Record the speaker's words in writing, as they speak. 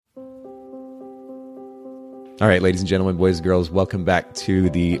All right, ladies and gentlemen, boys and girls, welcome back to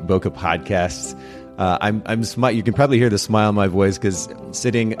the Bokeh Podcast. You can probably hear the smile in my voice because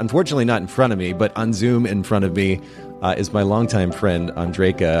sitting, unfortunately not in front of me, but on Zoom in front of me is my longtime friend,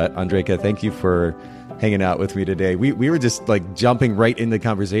 Andreka. Andreka, thank you for hanging out with me today. We were just like jumping right into the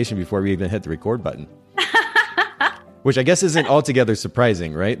conversation before we even hit the record button, which I guess isn't altogether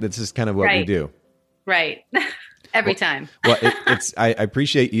surprising, right? That's just kind of what we do. Right. Every time. I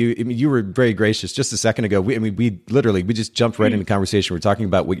appreciate you. I mean, you were very gracious just a second ago. We just jumped right into conversation. We're talking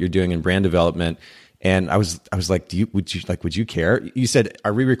about what you're doing in brand development. And I was like, would you care? You said,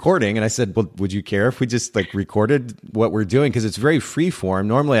 are we recording? And I said, well, would you care if we just like recorded what we're doing? Cause it's very free form.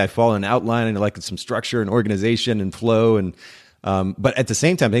 Normally I follow an outline and like some structure and organization and flow. And, but at the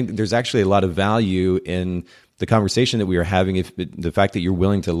same time, I think there's actually a lot of value in the conversation that we are having. If the fact that you're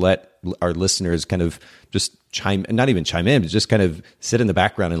willing to let our listeners kind of just not even chime in, but just kind of sit in the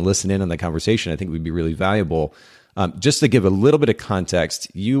background and listen in on the conversation, I think would be really valuable. Just to give a little bit of context,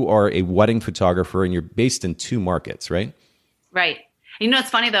 you are a wedding photographer and you're based in 2 markets, right? Right. You know, it's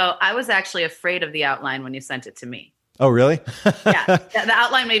funny though. I was actually afraid of the outline when you sent it to me. Oh, really? Yeah. The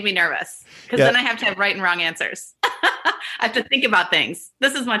outline made me nervous because then I have to have right and wrong answers. I have to think about things.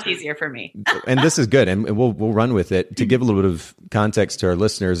 This is much easier for me. And this is good. And we'll run with it. To give a little bit of context to our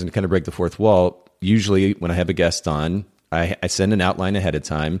listeners and to kind of break the fourth wall, usually when I have a guest on, I send an outline ahead of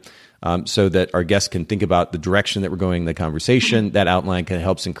time so that our guests can think about the direction that we're going in the conversation. That outline kind of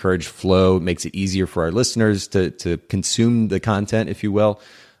helps encourage flow, makes it easier for our listeners to consume the content, if you will.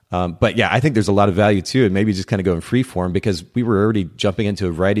 But yeah, I think there's a lot of value too, and maybe just kind of go in free form because we were already jumping into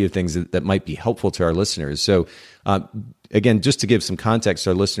a variety of things that might be helpful to our listeners. So again, just to give some context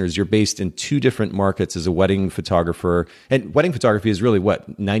to our listeners, you're based in 2 different markets as a wedding photographer. And wedding photography is really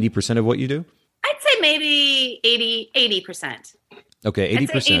what, 90% of what you do? I'd say maybe 80%. Okay,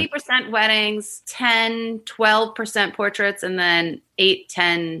 80%. I'd say 80% weddings, 12% portraits, and then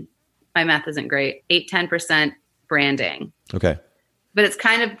 10, my math isn't great, 10% branding. Okay. But it's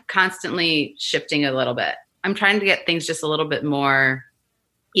kind of constantly shifting a little bit. I'm trying to get things just a little bit more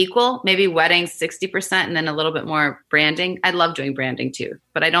equal, maybe weddings 60% and then a little bit more branding. I love doing branding too,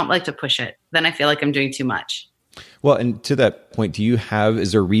 but I don't like to push it. Then I feel like I'm doing too much. Well, and to that point,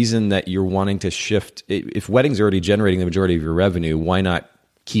 is there a reason that you're wanting to shift? If weddings are already generating the majority of your revenue, why not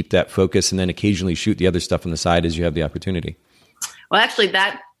keep that focus and then occasionally shoot the other stuff on the side as you have the opportunity? Well, actually,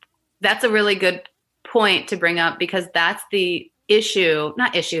 that's a really good point to bring up because that's the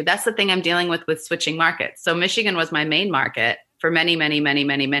that's the thing I'm dealing with switching markets. So Michigan was my main market for many, many, many,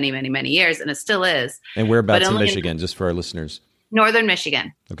 many, many, many, many years, and it still is. And whereabouts in Michigan, just for our listeners? Northern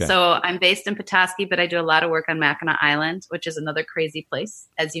Michigan. Okay. So I'm based in Petoskey, but I do a lot of work on Mackinac Island, which is another crazy place,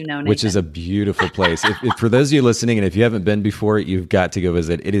 as you know, Nathan. Which is a beautiful place. if for those of you listening, and if you haven't been before, you've got to go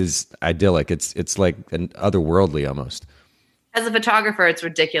visit. It is idyllic. It's like an otherworldly almost. As a photographer, it's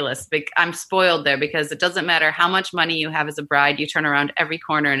ridiculous. I'm spoiled there because it doesn't matter how much money you have as a bride. You turn around every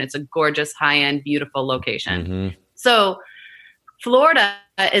corner and it's a gorgeous, high-end, beautiful location. Mm-hmm. So Florida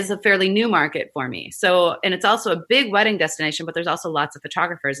is a fairly new market for me. So, and it's also a big wedding destination, but there's also lots of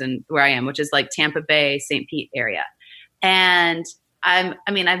photographers in where I am, which is like Tampa Bay, St. Pete area. And I've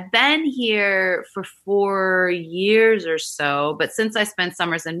been here for 4 years or so, but since I spent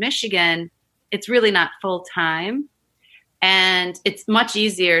summers in Michigan, it's really not full time. And it's much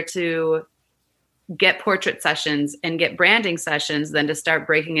easier to get portrait sessions and get branding sessions than to start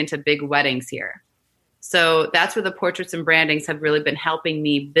breaking into big weddings here. So that's where the portraits and brandings have really been helping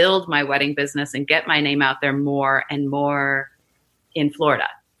me build my wedding business and get my name out there more and more in Florida.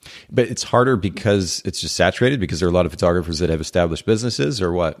 But it's harder because it's just saturated because there are a lot of photographers that have established businesses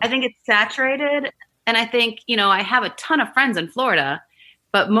or what? I think it's saturated. And I think, I have a ton of friends in Florida,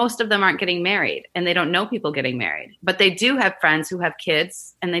 but most of them aren't getting married and they don't know people getting married. But they do have friends who have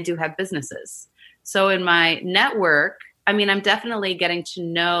kids and they do have businesses. So in my network, I'm definitely getting to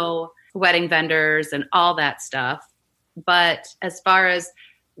know wedding vendors and all that stuff. But as far as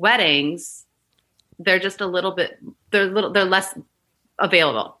weddings, they're just they're less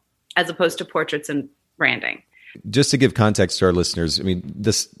available as opposed to portraits and branding. Just to give context to our listeners,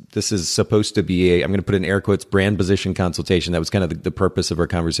 this is supposed to be I'm going to put in air quotes, brand position consultation. That was kind of the purpose of our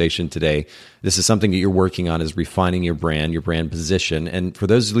conversation today. This is something that you're working on, is refining your brand position. And for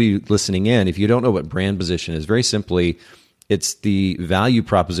those of you listening in, if you don't know what brand position is, very simply, it's the value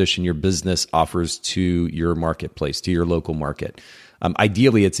proposition your business offers to your marketplace, to your local market.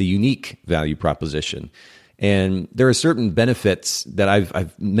 Ideally, it's a unique value proposition. And there are certain benefits that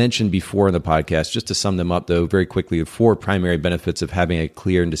I've mentioned before in the podcast. Just to sum them up, though, very quickly, the 4 primary benefits of having a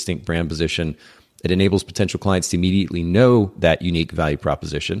clear and distinct brand position It enables potential clients to immediately know that unique value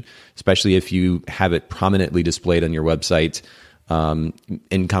proposition, especially if you have it prominently displayed on your website,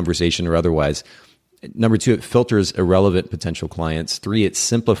 in conversation or otherwise. Number 2, it filters irrelevant potential clients. 3, it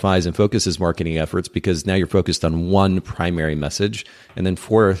simplifies and focuses marketing efforts because now you're focused on one primary message. And then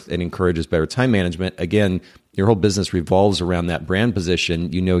 4th, it encourages better time management. Again, your whole business revolves around that brand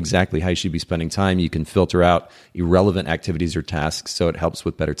position. You know exactly how you should be spending time. You can filter out irrelevant activities or tasks, so it helps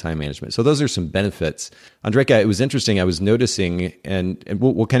with better time management. So those are some benefits. Andreka, it was interesting. I was noticing, and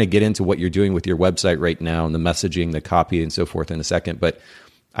we'll kind of get into what you're doing with your website right now and the messaging, the copy, and so forth in a second. But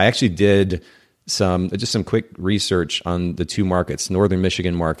I actually did some quick research on the 2 markets, Northern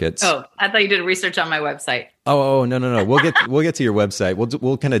Michigan markets. Oh, I thought you did research on my website. Oh, no. We'll get to your website.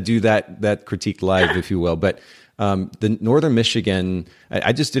 We'll kind of do that critique live, if you will. But the Northern Michigan,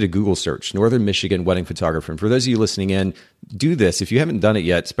 I just did a Google search, Northern Michigan wedding photographer. And for those of you listening in, do this if you haven't done it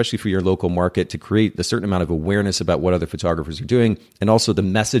yet, especially for your local market, to create a certain amount of awareness about what other photographers are doing and also the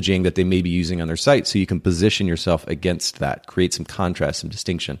messaging that they may be using on their site, so you can position yourself against that, create some contrast, some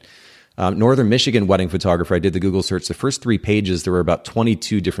distinction. Northern Michigan wedding photographer, I did the Google search. The first 3 pages, there were about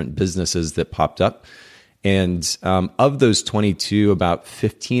 22 different businesses that popped up. And of those 22, about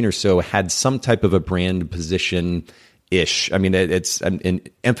 15 or so had some type of a brand position-ish. I mean, it's an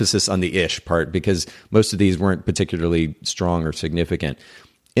emphasis on the ish part because most of these weren't particularly strong or significant.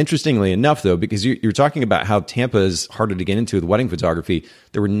 Interestingly enough, though, because you're talking about how Tampa is harder to get into with wedding photography,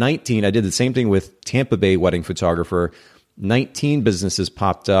 there were 19. I did the same thing with Tampa Bay wedding photographer. 19 businesses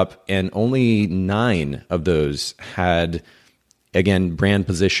popped up, and only 9 of those had, again, brand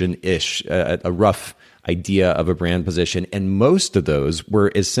position-ish, a rough idea of a brand position. And most of those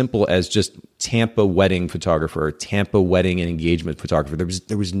were as simple as just Tampa wedding photographer, Tampa wedding and engagement photographer.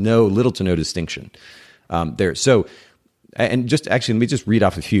 There was little to no distinction there. So, and just actually, let me just read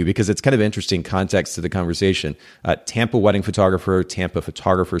off a few because it's kind of interesting context to the conversation. Tampa wedding photographer, Tampa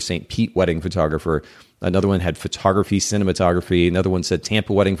photographer, St. Pete wedding photographer. Another one had photography, cinematography. Another one said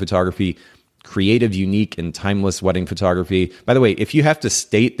Tampa wedding photography, creative, unique, and timeless wedding photography. By the way, if you have to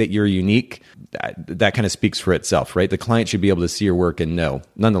state that you're unique, that kind of speaks for itself, right? The client should be able to see your work and know.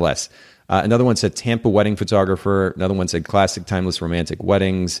 Nonetheless, another one said Tampa wedding photographer. Another one said classic, timeless, romantic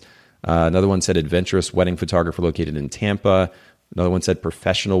weddings. Another one said adventurous wedding photographer located in Tampa. Another one said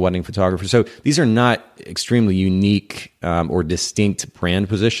professional wedding photographer. So these are not extremely unique or distinct brand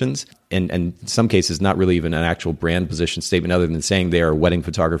positions. And in some cases, not really even an actual brand position statement other than saying they are a wedding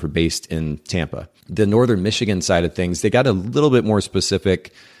photographer based in Tampa. The Northern Michigan side of things, they got a little bit more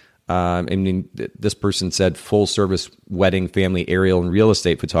specific. I mean, this person said full service wedding, family, aerial, and real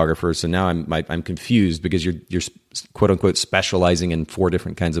estate photographer. So now I'm confused because you're quote unquote specializing in 4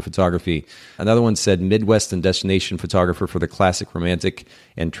 different kinds of photography. Another one said Midwest and destination photographer for the classic, romantic,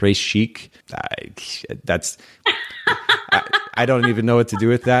 and trace chic. I don't even know what to do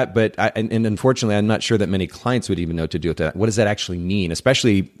with that, but and unfortunately, I'm not sure that many clients would even know what to do with that. What does that actually mean?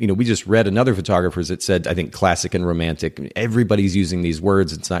 Especially, we just read another photographer's that said, I think, classic and romantic. Everybody's using these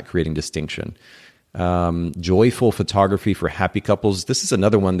words. It's not creating distinction. Joyful photography for happy couples. This is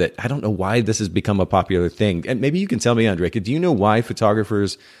another one that I don't know why this has become a popular thing. And maybe you can tell me, Andreka, do you know why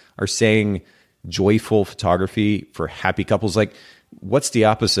photographers are saying joyful photography for happy couples? Like, what's the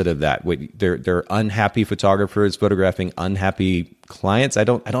opposite of that? They're unhappy photographers photographing unhappy clients. I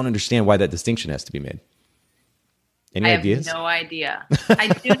don't understand why that distinction has to be made. Any ideas? I have no idea. I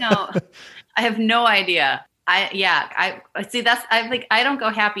do know. I have no idea. I see. I don't go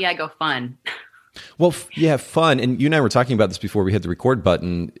happy. I go fun. Well, yeah, fun. And you and I were talking about this before we hit the record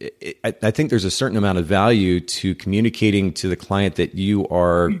button. I think there's a certain amount of value to communicating to the client that you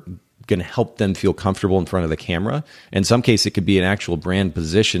are going to help them feel comfortable in front of the camera. In some case, it could be an actual brand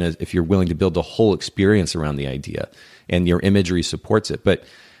position if you're willing to build a whole experience around the idea and your imagery supports it. But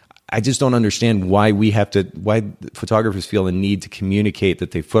I just don't understand why photographers feel a need to communicate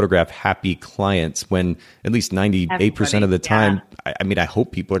that they photograph happy clients when at least 98% of the time, yeah. I mean, I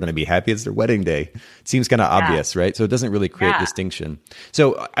hope people are going to be happy. It's their wedding day. It seems kind of obvious, right? So it doesn't really create distinction.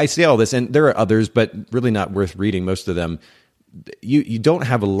 So I say all this, and there are others, but really not worth reading, most of them. You don't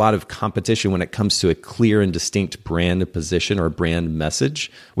have a lot of competition when it comes to a clear and distinct brand position or brand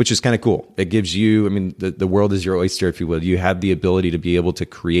message, which is kind of cool. It gives you, I mean, the world is your oyster, if you will. You have the ability to be able to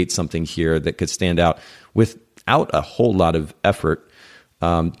create something here that could stand out without a whole lot of effort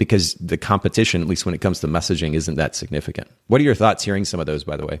because the competition, at least when it comes to messaging, isn't that significant. What are your thoughts hearing some of those,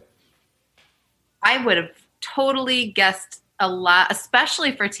 by the way? I would have totally guessed a lot,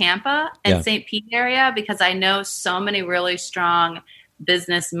 especially for Tampa and St. Pete area, because I know so many really strong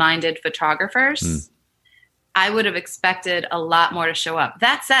business-minded photographers. I would have expected a lot more to show up.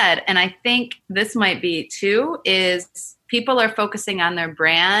 That said, and I think this might be too, is people are focusing on their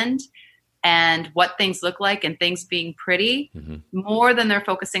brand and what things look like and things being pretty more than they're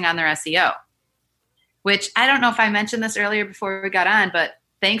focusing on their SEO, which I don't know if I mentioned this earlier before we got on, but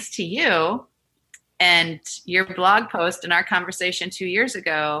thanks to you and your blog post and our conversation 2 years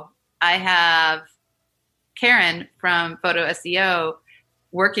ago, I have Karen from Photo SEO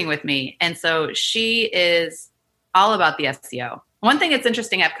working with me. And so she is all about the SEO. One thing that's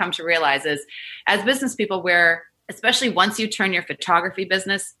interesting I've come to realize is as business people, where especially once you turn your photography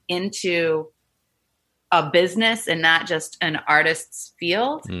business into a business and not just an artist's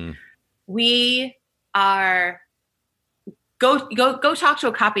field, we are go talk to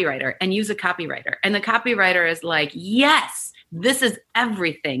a copywriter and use a copywriter. And the copywriter is like, yes, this is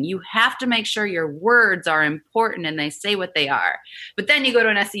everything. You have to make sure your words are important and they say what they are. But then you go to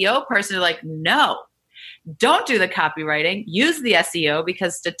an SEO person, they're like, no, don't do the copywriting, use the SEO,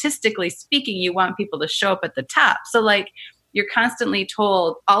 because statistically speaking, you want people to show up at the top. So like you're constantly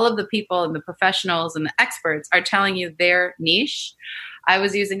told, all of the people and the professionals and the experts are telling you their niche. I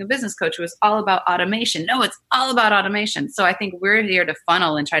was using a business coach who was all about automation. No, it's all about automation. So I think we're here to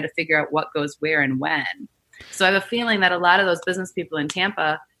funnel and try to figure out what goes where and when. So I have a feeling that a lot of those business people in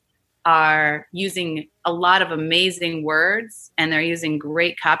Tampa are using a lot of amazing words and they're using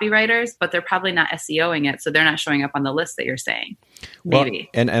great copywriters, but they're probably not SEOing it. So they're not showing up on the list that you're saying. Maybe.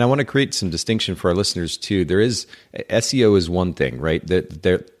 Well, and I want to create some distinction for our listeners too. There is SEO is one thing, right?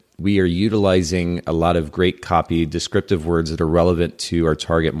 That we are utilizing a lot of great copy, descriptive words that are relevant to our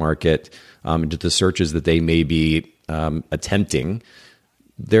target market, to the searches that they may be attempting.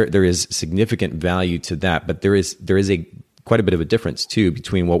 There is significant value to that, but there is quite a bit of a difference too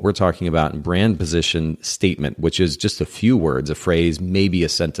between what we're talking about in brand position statement, which is just a few words, a phrase, maybe a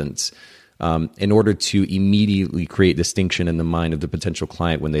sentence, in order to immediately create distinction in the mind of the potential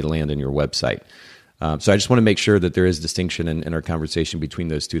client when they land on your website. So I just want to make sure that there is distinction in our conversation between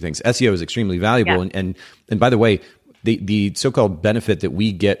those two things. SEO is extremely valuable, and by the way, the so-called benefit that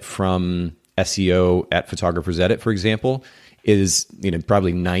we get from SEO at Photographer's Edit, for example, is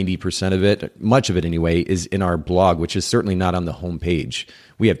probably 90% of it, much of it anyway, is in our blog, which is certainly not on the homepage.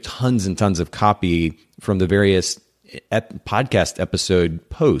 We have tons and tons of copy from the various podcast episode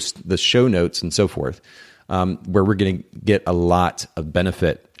posts, the show notes, and so forth, where we're going to get a lot of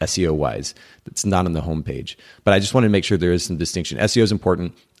benefit SEO-wise that's not on the homepage. But I just want to make sure there is some distinction. SEO is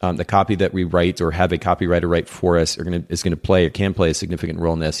important. The copy that we write or have a copywriter write for us is going to play or can play a significant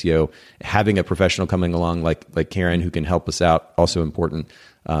role in SEO. Having a professional coming along like Karen who can help us out, also important.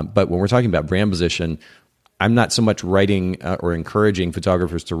 But when we're talking about brand position, I'm not so much writing or encouraging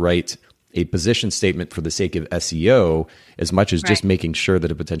photographers to write a position statement for the sake of SEO as much as just making sure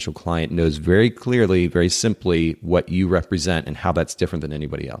that a potential client knows very clearly, very simply what you represent and how that's different than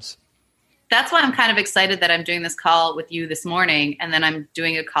anybody else. That's why I'm kind of excited that I'm doing this call with you this morning and then I'm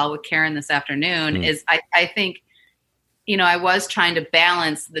doing a call with Karen this afternoon. Is I think, I was trying to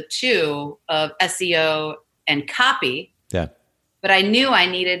balance the two of SEO and copy. Yeah. But I knew I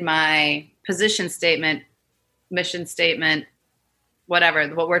needed my position statement, mission statement, whatever,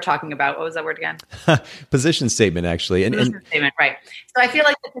 what we're talking about. What was that word again? Position statement, actually. Position statement, right. So I feel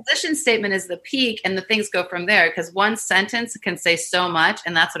like the position statement is the peak and the things go from there because one sentence can say so much.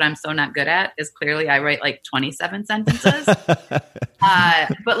 And that's what I'm so not good at is clearly I write like 27 sentences.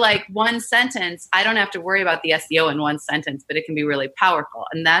 But like one sentence, I don't have to worry about the SEO in one sentence, but it can be really powerful.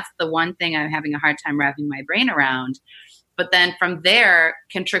 And that's the one thing I'm having a hard time wrapping my brain around. But then from there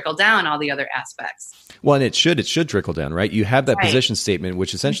can trickle down all the other aspects. Well, and it should trickle down, right? You have that position statement,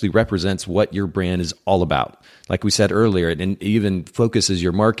 which essentially represents what your brand is all about. Like we said earlier, and even focuses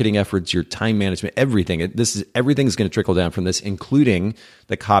your marketing efforts, your time management, everything. Everything is going to trickle down from this, including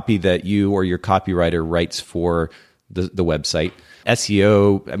the copy that you or your copywriter writes for the website.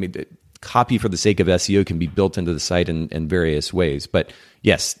 SEO, copy for the sake of SEO can be built into the site in various ways. But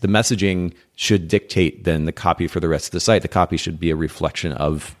yes, the messaging should dictate then the copy for the rest of the site. The copy should be a reflection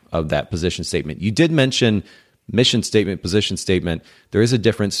of that position statement. You did mention mission statement, position statement. There is a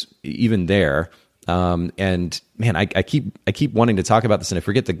difference even there. And man, I keep wanting to talk about this, and I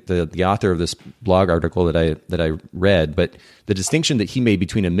forget the author of this blog article that I read, but the distinction that he made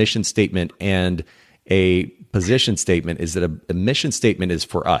between a mission statement and a position statement is that a mission statement is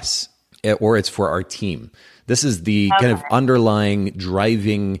for us, or it's for our team. This is the kind of underlying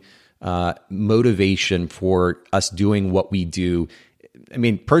driving motivation for us doing what we do.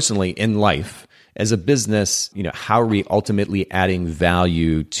 Personally in life, as a business, how are we ultimately adding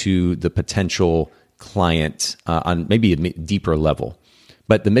value to the potential client on maybe a deeper level?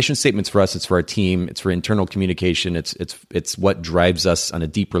 But the mission statements for us, it's for our team, it's for internal communication, it's what drives us on a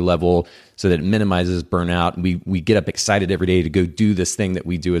deeper level so that it minimizes burnout. We get up excited every day to go do this thing that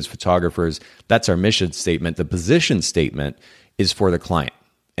we do as photographers. That's our mission statement. The position statement is for the client.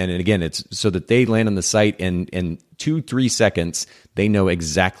 And again, it's so that they land on the site and in 2-3 seconds, they know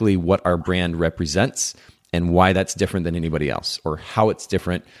exactly what our brand represents and why that's different than anybody else, or how it's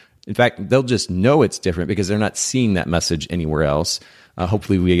different. In fact, they'll just know it's different because they're not seeing that message anywhere else.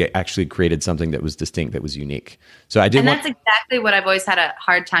 Hopefully we actually created something that was distinct, that was unique. So that's exactly what I've always had a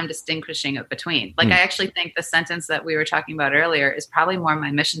hard time distinguishing it between. Like, I actually think the sentence that we were talking about earlier is probably more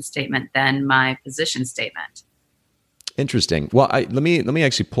my mission statement than my position statement. Interesting. Well, let me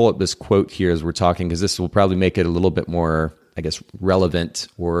actually pull up this quote here as we're talking, because this will probably make it a little bit more, I guess, relevant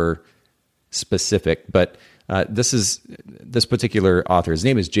or specific. But this particular author, his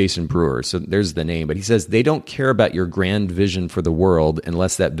name is Jason Brewer, so there's the name. But he says, they don't care about your grand vision for the world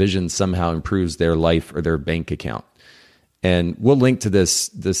unless that vision somehow improves their life or their bank account. And we'll link to this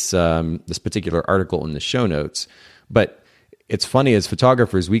particular article in the show notes. But it's funny, as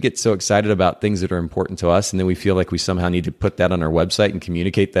photographers, we get so excited about things that are important to us, and then we feel like we somehow need to put that on our website and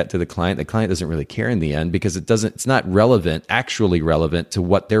communicate that to the client. The client doesn't really care in the end because it's not actually relevant to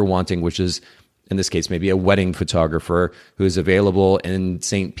what they're wanting, which is, in this case, maybe a wedding photographer who is available in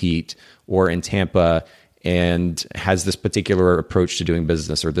St. Pete or in Tampa and has this particular approach to doing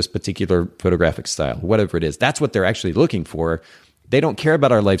business or this particular photographic style, whatever it is. That's what they're actually looking for. They don't care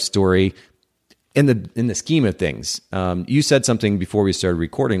about our life story in the scheme of things. You said something before we started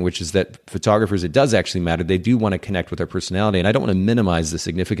recording, which is that photographers, it does actually matter. They do want to connect with their personality, and I don't want to minimize the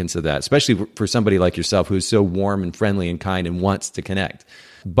significance of that, especially for somebody like yourself who's so warm and friendly and kind and wants to connect.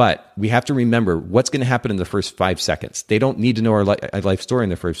 But we have to remember what's going to happen in the first 5 seconds. They don't need to know our life story in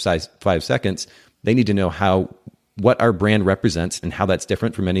the first 5 seconds. They need to know what our brand represents and how that's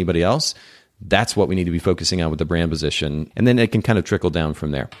different from anybody else. That's what we need to be focusing on with the brand position. And then it can kind of trickle down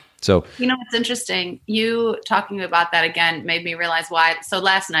from there. So, it's interesting. You talking about that again made me realize why. So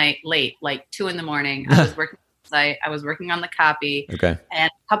last night, late, like 2 a.m, I was working on the site. I was working on the copy. Okay. And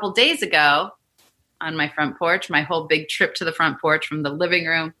a couple days ago, on my front porch, my whole big trip to the front porch, from the living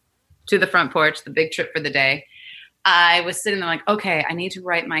room to the front porch, the big trip for the day, I was sitting there like, okay, I need to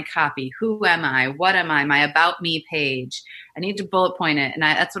write my copy. Who am I? What am I? My about me page. I need to bullet point it. And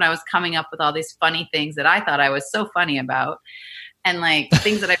that's when I was coming up with all these funny things that I thought I was so funny about. And like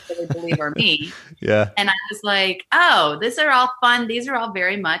things that I really believe are me. Yeah. And I was like, oh, these are all fun. These are all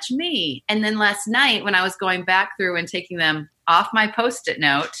very much me. And then last night when I was going back through and taking them off my Post-it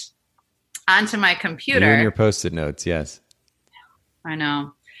note onto my computer. You and your Post-it notes, yes. I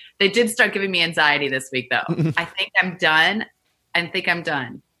know. They did start giving me anxiety this week, though. I think I'm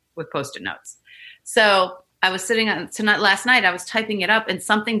done with Post-it notes. So I was sitting on last night. I was typing it up, and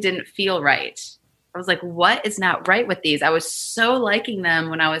something didn't feel right. I was like, "What is not right with these?" I was so liking them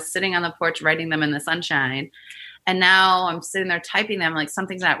when I was sitting on the porch writing them in the sunshine, and now I'm sitting there typing them like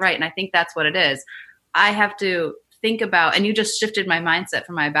something's not right. And I think that's what it is. I have to think about, and you just shifted my mindset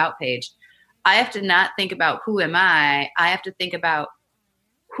from my about page. I have to not think about who am I. I have to think about,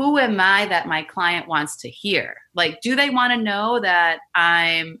 who am I that my client wants to hear? Like, do they want to know that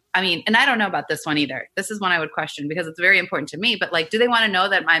and I don't know about this one either. This is one I would question because it's very important to me. But like, do they want to know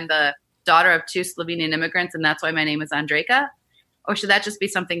that I'm the daughter of 2 Slovenian immigrants and that's why my name is Andrejka? Or should that just be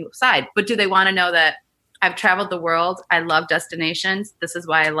something side? But do they want to know that I've traveled the world? I love destinations. This is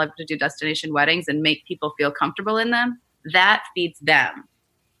why I love to do destination weddings and make people feel comfortable in them. That feeds them.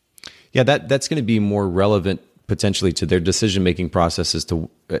 Yeah, that's going to be more relevant potentially to their decision-making process as to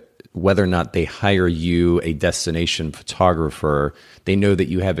whether or not they hire you a destination photographer. They know that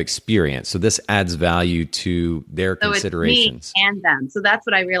you have experience. So this adds value to their considerations. It's me and them. So that's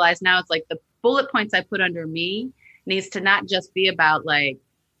what I realize now. It's like the bullet points I put under me needs to not just be about like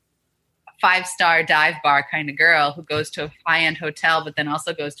a 5-star dive bar kind of girl who goes to a high-end hotel, but then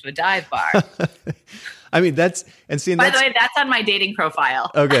also goes to a dive bar. I mean, by the way, that's on my dating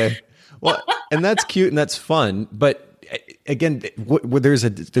profile. Okay. Well, and that's cute and that's fun, but again,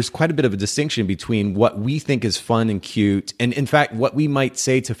 there's quite a bit of a distinction between what we think is fun and cute, and in fact, what we might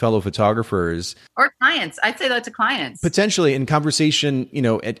say to fellow photographers or clients. I'd say that to clients potentially in conversation.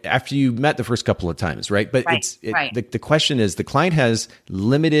 After you met the first couple of times, right? But right. The question is, the client has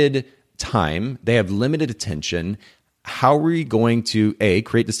limited time, they have limited attention. How are we going to A,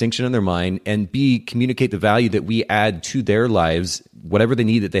 create distinction in their mind, and B, communicate the value that we add to their lives, whatever the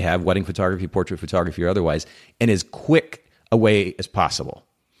need that they have, wedding photography, portrait photography, or otherwise, in as quick a way as possible?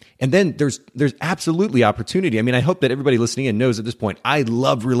 And then there's absolutely opportunity. I mean, I hope that everybody listening in knows at this point, I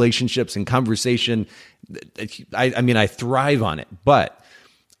love relationships and conversation. I thrive on it. But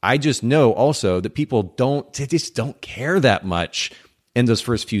I just know also that people they just don't care that much in those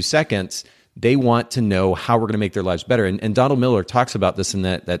first few seconds. They want to know how we're going to make their lives better. And Donald Miller talks about this in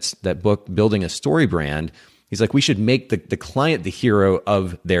that book, Building a Story Brand. He's like, we should make the client the hero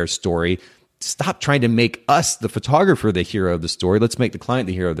of their story. Stop trying to make us, the photographer, the hero of the story. Let's make the client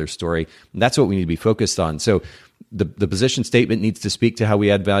the hero of their story. And that's what we need to be focused on. So the position statement needs to speak to how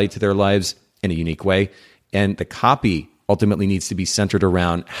we add value to their lives in a unique way. And the copy ultimately needs to be centered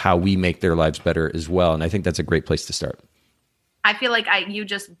around how we make their lives better as well. And I think that's a great place to start. I feel like you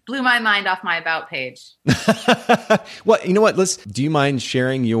just blew my mind off my about page. Well, you know what? Do you mind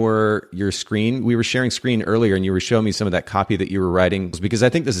sharing your screen? We were sharing screen earlier and you were showing me some of that copy that you were writing, because I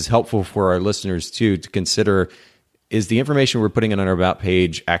think this is helpful for our listeners too, to consider, is the information we're putting in on our about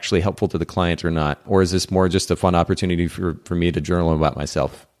page actually helpful to the client or not? Or is this more just a fun opportunity for me to journal about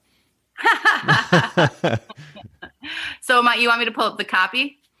myself? So you want me to pull up the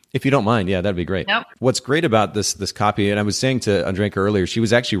copy? If you don't mind, yeah, that'd be great. Nope. What's great about this copy, and I was saying to Andrejka earlier, she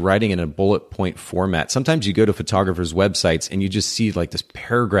was actually writing in a bullet point format. Sometimes you go to photographers' websites and you just see like this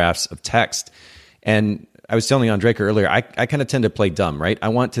paragraphs of text. And I was telling Andrejka earlier, I kind of tend to play dumb, right? I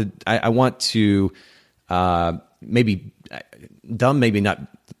want to maybe dumb, maybe not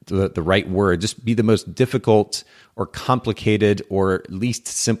the right word, just be the most difficult or complicated or least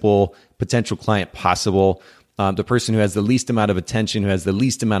simple potential client possible. The person who has the least amount of attention, who has the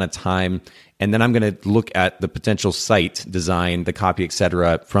least amount of time, and then I'm going to look at the potential site design, the copy, et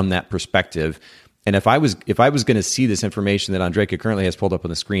cetera, from that perspective. And if I was going to see this information that Andrejka currently has pulled up on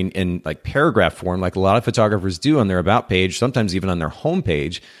the screen in like paragraph form, like a lot of photographers do on their about page, sometimes even on their home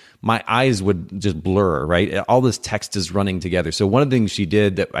page, my eyes would just blur, right? All this text is running together. So one of the things she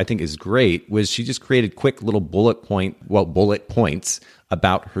did that I think is great was she just created quick little bullet points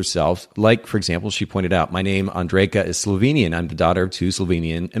about herself. Like, for example, she pointed out, my name, Andrejka, is Slovenian. I'm the daughter of two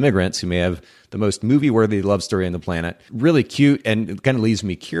Slovenian immigrants who may have the most movie-worthy love story on the planet. Really cute, and it kind of leaves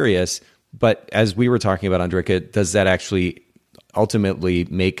me curious. But as we were talking about, Andrejka, does that actually ultimately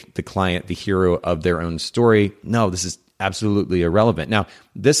make the client the hero of their own story? No, this is absolutely irrelevant. Now,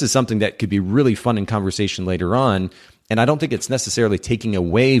 this is something that could be really fun in conversation later on. And I don't think it's necessarily taking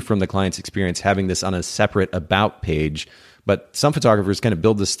away from the client's experience having this on a separate about page. But some photographers kind of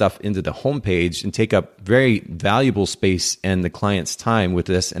build this stuff into the homepage and take up very valuable space and the client's time with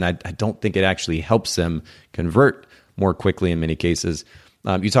this. And I don't think it actually helps them convert more quickly in many cases.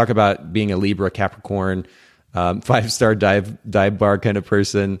 You talk about being a Libra, Capricorn, 5-star dive bar kind of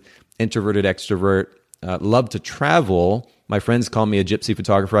person, introverted, extrovert, love to travel. My friends call me a gypsy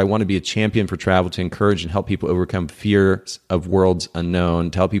photographer. I want to be a champion for travel to encourage and help people overcome fears of worlds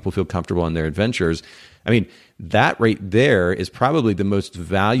unknown, to help people feel comfortable on their adventures. I mean, that right there is probably the most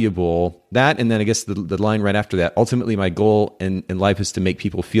valuable. That, and then I guess the line right after that, ultimately my goal in life is to make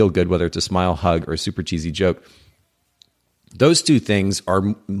people feel good, whether it's a smile, hug, or a super cheesy joke. Those two things are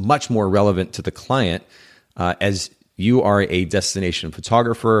much more relevant to the client as you are a destination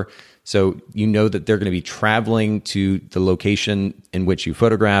photographer. So you know that they're going to be traveling to the location in which you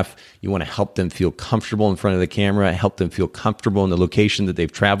photograph. You want to help them feel comfortable in front of the camera, help them feel comfortable in the location that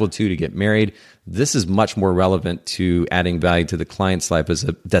they've traveled to get married. This is much more relevant to adding value to the client's life as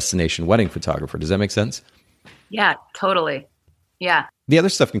a destination wedding photographer. Does that make sense? Yeah, totally. Yeah. The other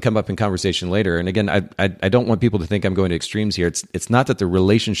stuff can come up in conversation later. And again, I don't want people to think I'm going to extremes here. It's not that the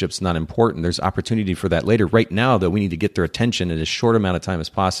relationship's not important. There's opportunity for that later. Right now, though, we need to get their attention in as short amount of time as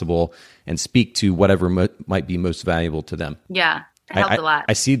possible and speak to whatever might be most valuable to them. Yeah, it helped a lot.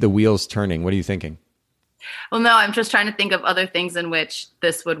 I see the wheels turning. What are you thinking? Well, no, I'm just trying to think of other things in which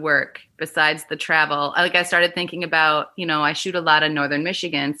this would work besides the travel. Like I started thinking about, I shoot a lot in Northern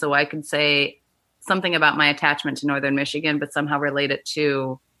Michigan, so I could say something about my attachment to Northern Michigan, but somehow relate it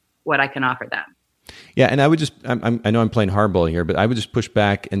to what I can offer them. Yeah, and I would just, I know I'm playing hardball here, but I would just push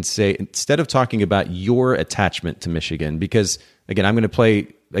back and say, instead of talking about your attachment to Michigan, because again, I'm going to play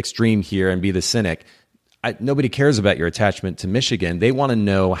extreme here and be the cynic. Nobody cares about your attachment to Michigan. They want to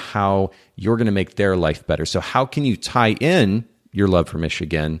know how you're going to make their life better. So how can you tie in your love for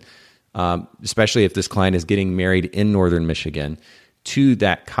Michigan, especially if this client is getting married in Northern Michigan, to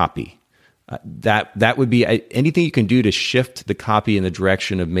that copy? That would be anything you can do to shift the copy in the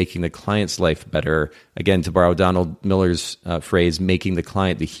direction of making the client's life better. Again, to borrow Donald Miller's phrase, making the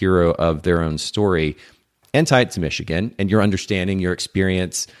client the hero of their own story, and tie it to Michigan and your understanding, your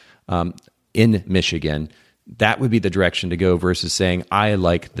experience in Michigan. That would be the direction to go versus saying, I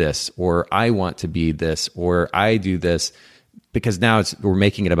like this, or I want to be this, or I do this. Because now we're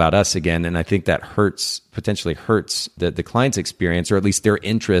making it about us again, and I think that potentially hurts the client's experience, or at least their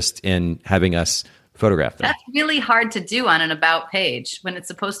interest in having us photograph them. That's really hard to do on an about page when it's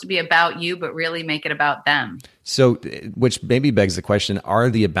supposed to be about you, but really make it about them. So, which maybe begs the question, are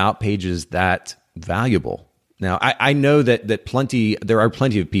the about pages that valuable? Now, I know that there are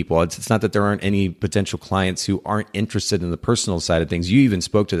plenty of people. It's not that there aren't any potential clients who aren't interested in the personal side of things. You even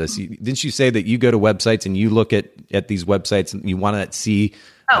spoke to this. Didn't you say that you go to websites and you look at these websites and you want to see?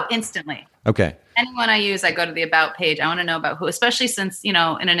 Oh, instantly. Okay. Anyone I use, I go to the about page. I want to know about who, especially since, in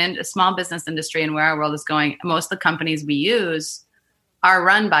a small business industry and where our world is going, most of the companies we use are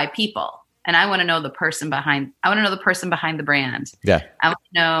run by people. And I want to know the person behind the brand. Yeah. I want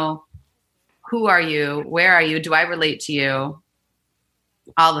to know, who are you? Where are you? Do I relate to you?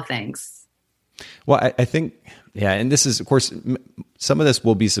 All the things. Well, I think, yeah, and this is, of course, some of this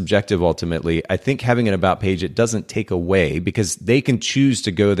will be subjective ultimately. I think having an about page, it doesn't take away because they can choose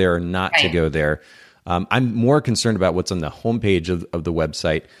to go there or not to go there. I'm more concerned about what's on the homepage of the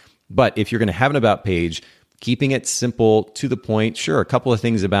website. But if you're going to have an about page, keeping it simple, to the point, sure, a couple of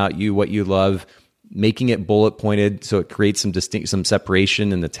things about you, what you love, making it bullet pointed so it creates some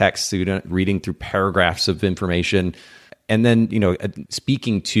separation in the text so you're not reading through paragraphs of information. And then,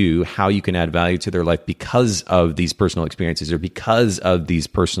 speaking to how you can add value to their life because of these personal experiences or because of these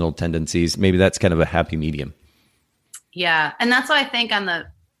personal tendencies. Maybe that's kind of a happy medium. Yeah. And that's why I think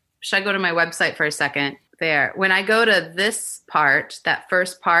should I go to my website for a second there? When I go to this part, that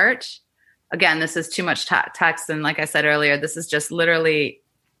first part, again, this is too much text. And like I said earlier, this is just literally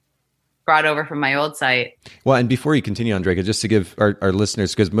brought over from my old site. Well, and before you continue, Andreka, just to give our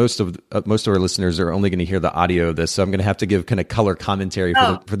listeners, because most of our listeners are only going to hear the audio of this, so I'm going to have to give kind of color commentary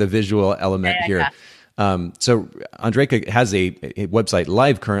for the visual element here. So Andreka has a website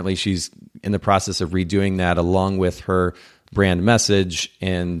live currently. She's in the process of redoing that along with her brand message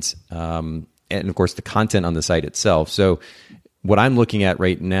and of course the content on the site itself. So what I'm looking at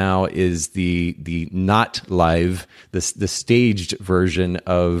right now is the not live, the staged version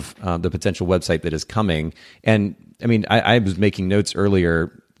of the potential website that is coming. And I mean, I was making notes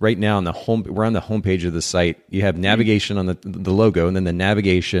earlier. Right now on we're on the homepage of the site. You have navigation on the logo, and then the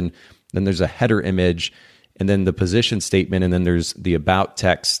navigation. Then there's a header image, and then the position statement, and then there's the about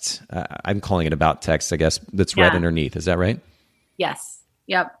text. I'm calling it about text, I guess. That's read underneath. Is that right? Yes.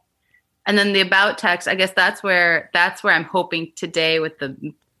 Yep. And then the about text, I guess that's where I'm hoping today with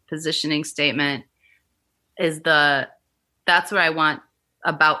the positioning statement that's where I want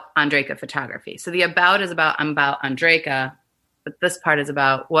about Andreka photography. So the about is about Andreka, but this part is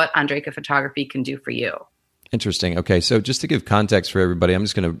about what Andreka photography can do for you. Interesting. Okay. So just to give context for everybody,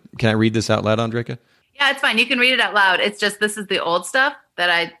 can I read this out loud, Andreka? Yeah, it's fine. You can read it out loud. It's just, this is the old stuff that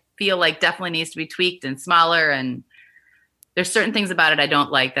I feel like definitely needs to be tweaked and smaller, and there's certain things about it I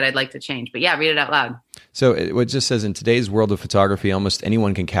don't like that I'd like to change. But yeah, read it out loud. So it just says, in today's world of photography, almost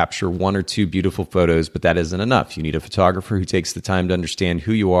anyone can capture one or two beautiful photos, but that isn't enough. You need a photographer who takes the time to understand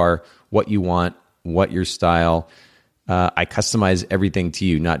who you are, what you want, what your style. I customize everything to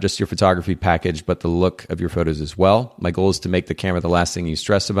you, not just your photography package, but the look of your photos as well. My goal is to make the camera the last thing you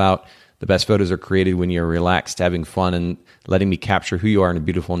stress about. The best photos are created when you're relaxed, having fun, and letting me capture who you are in a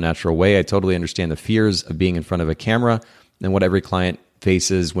beautiful, natural way. I totally understand the fears of being in front of a camera and what every client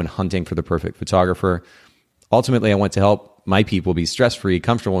faces when hunting for the perfect photographer. Ultimately, I want to help my people be stress-free,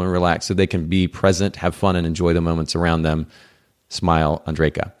 comfortable, and relaxed so they can be present, have fun, and enjoy the moments around them. Smile,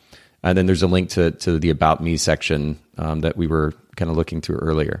 Andreka. And then there's a link to the About Me section that we were kind of looking through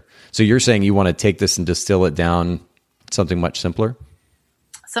earlier. So you're saying you want to take this and distill it down something much simpler?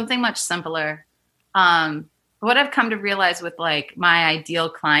 Something much simpler. What I've come to realize with like my ideal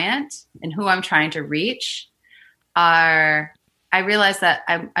client and who I'm trying to reach I realize that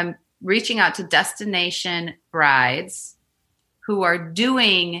I'm reaching out to destination brides who are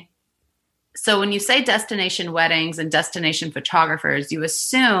doing. So when you say destination weddings and destination photographers,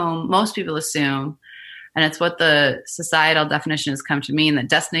 most people assume, and it's what the societal definition has come to mean, that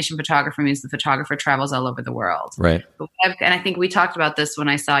destination photographer means the photographer travels all over the world. Right. And I think we talked about this when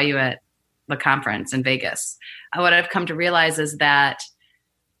I saw you at the conference in Vegas. What I've come to realize is that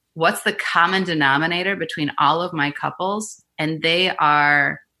what's the common denominator between all of my couples? And they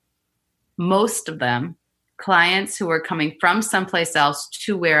are, most of them, clients who are coming from someplace else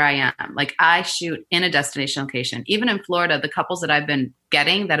to where I am. Like I shoot in a destination location. Even in Florida, the couples that I've been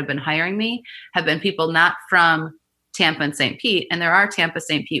getting that have been hiring me have been people not from Tampa and St. Pete. And there are Tampa,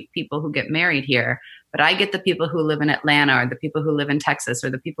 St. Pete people who get married here, but I get the people who live in Atlanta or the people who live in Texas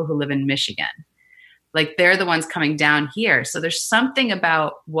or the people who live in Michigan. Like they're the ones coming down here. So there's something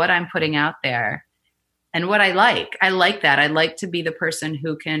about what I'm putting out there and what I like. I like that. I like to be the person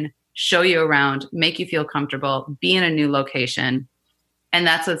who can show you around, make you feel comfortable, be in a new location. And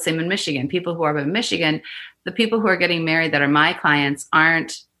that's the same in Michigan. People who are in Michigan, the people who are getting married that are my clients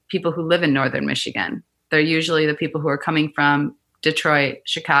aren't people who live in northern Michigan. They're usually the people who are coming from Detroit,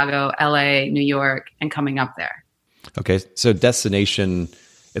 Chicago, LA, New York, and coming up there. Okay. So destination,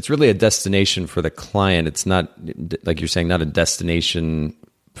 it's really a destination for the client. It's not, like you're saying, not a destination.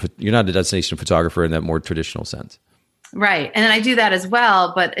 You're not a destination photographer in that more traditional sense. Right. And then I do that as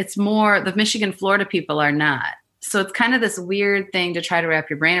well, but it's more the Michigan, Florida people are not. So it's kind of this weird thing to try to wrap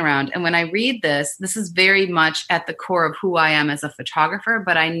your brain around. And when I read this is very much at the core of who I am as a photographer,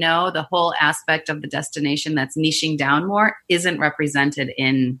 but I know the whole aspect of the destination that's niching down more isn't represented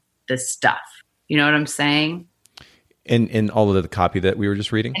in this stuff. You know what I'm saying? In all of the copy that we were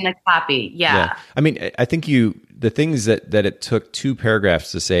just reading? In the copy, yeah. I mean, I think the things that it took 2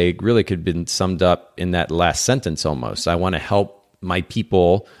 paragraphs to say really could have been summed up in that last sentence almost. I want to help my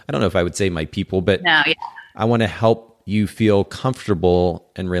people. I don't know if I would say my people, but no, yeah. I want to help you feel comfortable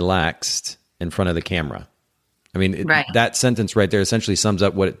and relaxed in front of the camera. I mean, right. That sentence right there essentially sums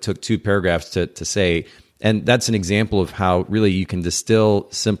up what it took 2 paragraphs to say. And that's an example of how really you can distill,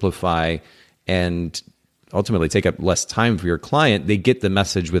 simplify, and ultimately take up less time for your client. They get the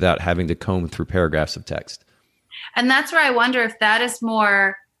message without having to comb through paragraphs of text. And that's where I wonder if that is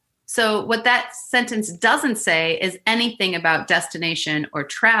more. So what that sentence doesn't say is anything about destination or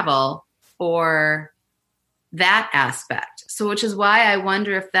travel or that aspect. So which is why I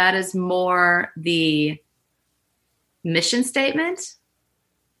wonder if that is more the mission statement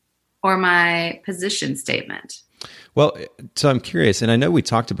or my position statement. Well, so I'm curious, and I know we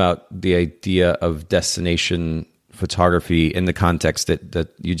talked about the idea of destination photography in the context that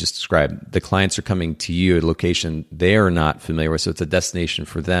you just described. The clients are coming to you at a location they are not familiar with, so it's a destination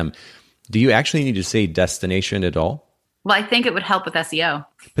for them. Do you actually need to say destination at all? Well, I think it would help with SEO.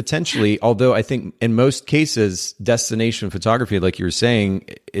 Potentially, although I think in most cases, destination photography, like you were saying,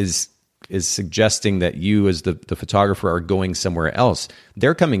 is suggesting that you as the photographer are going somewhere else.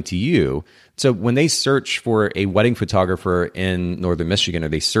 They're coming to you. So when they search for a wedding photographer in northern Michigan, or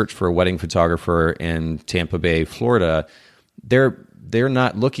they search for a wedding photographer in Tampa Bay, Florida, they're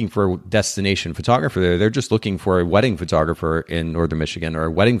not looking for a destination photographer there. They're just looking for a wedding photographer in northern Michigan or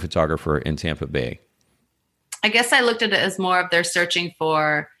a wedding photographer in Tampa Bay. I guess I looked at it as more of they're searching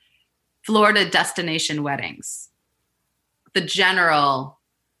for Florida destination weddings. The general.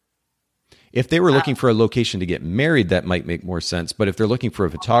 If they were looking for a location to get married, that might make more sense. But if they're looking for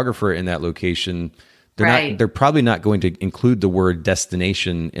a photographer in that location, they're probably not going to include the word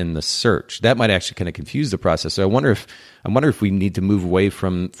destination in the search. That might actually kind of confuse the process. So I wonder if we need to move away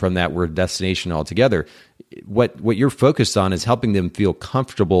from that word destination altogether. What you're focused on is helping them feel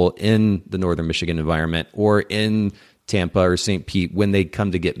comfortable in the northern Michigan environment or in Tampa or St. Pete when they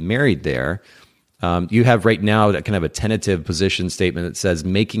come to get married there. You have right now kind of a tentative position statement that says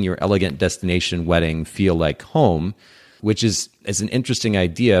making your elegant destination wedding feel like home, which is an interesting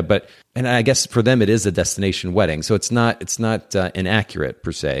idea, and I guess for them it is a destination wedding, so it's not inaccurate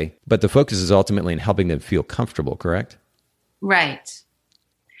per se, but the focus is ultimately in helping them feel comfortable, correct? Right.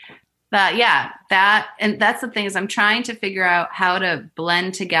 And that's the thing is I'm trying to figure out how to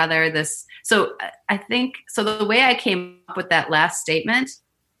blend together this. So I think, so the way I came up with that last statement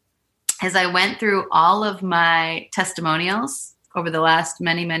is I went through all of my testimonials over the last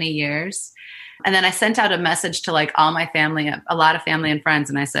many, many years. And then I sent out a message to like all my family, a lot of family and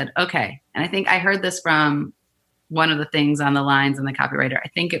friends. And I said, okay. And I think I heard this from one of the things on the lines in the copywriter. I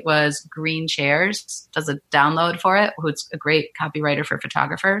think it was Green Chairs does a download for it, who's a great copywriter for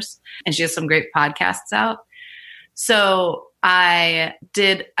photographers. And she has some great podcasts out. So I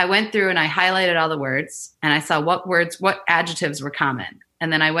went through and I highlighted all the words and I saw what adjectives were common.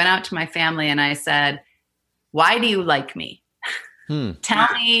 And then I went out to my family and I said, why do you like me?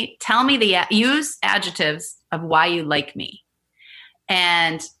 Tell me use adjectives of why you like me.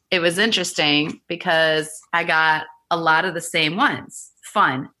 And it was interesting because I got a lot of the same ones.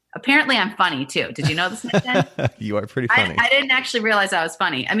 Fun. Apparently I'm funny too. Did you know this, Nathan? You are pretty funny. I didn't actually realize I was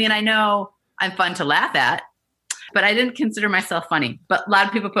funny. I mean, I know I'm fun to laugh at, but I didn't consider myself funny. But a lot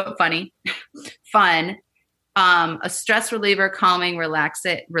of people put funny, fun, a stress reliever, calming, relax,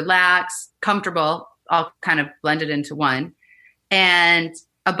 comfortable, all kind of blended into one, and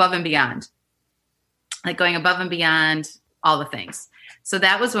above and beyond, like going above and beyond all the things. So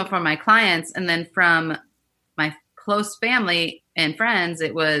that was one from my clients. And then from my close family and friends,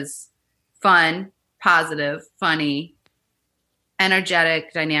 it was fun, positive, funny,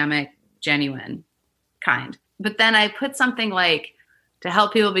 energetic, dynamic, genuine, kind. But then I put something like to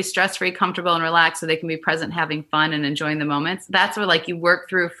help people be stress-free, comfortable, and relaxed so they can be present, having fun, and enjoying the moments. That's where like you work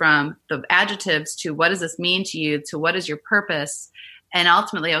through from the adjectives to what does this mean to you, to what is your purpose, And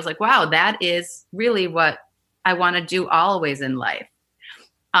ultimately I was like, wow, that is really what I want to do always in life.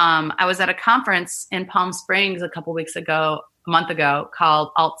 I was at a conference in Palm Springs a month ago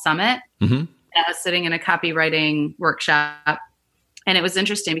called Alt Summit. Mm-hmm. And I was sitting in a copywriting workshop, and it was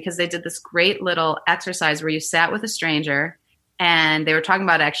interesting because they did this great little exercise where you sat with a stranger and they were talking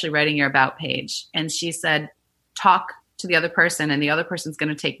about actually writing your about page. And she said, talk to the other person, and the other person's going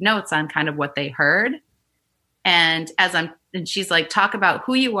to take notes on kind of what they heard. And she's like, talk about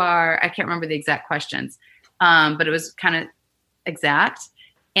who you are. I can't remember the exact questions, but it was kind of exact.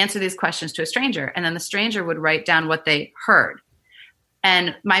 Answer these questions to a stranger. And then the stranger would write down what they heard.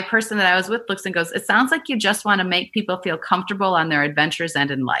 And my person that I was with looks and goes, it sounds like you just want to make people feel comfortable on their adventures and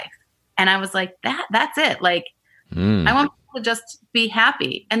in life. And I was like, that's it. Like, I want people to just be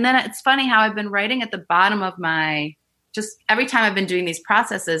happy. And then it's funny how I've been writing at the bottom of just every time I've been doing these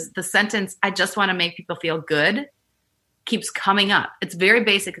processes, the sentence, I just want to make people feel good, keeps coming up. It's very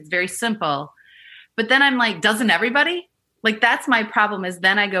basic. It's very simple. But then I'm like, doesn't everybody? Like, that's my problem, is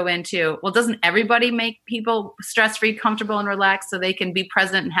then I go into, well, doesn't everybody make people stress-free, comfortable, and relaxed so they can be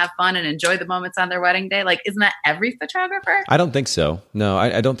present and have fun and enjoy the moments on their wedding day? Like, isn't that every photographer? I don't think so. No,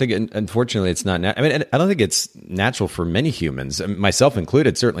 I don't think unfortunately, it's not. I mean, I don't think it's natural for many humans, myself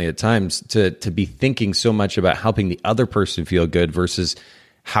included, certainly at times, to be thinking so much about helping the other person feel good versus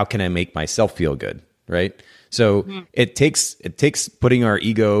how can I make myself feel good, right? So it takes putting our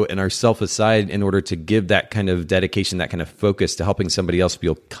ego and ourself aside in order to give that kind of dedication, that kind of focus to helping somebody else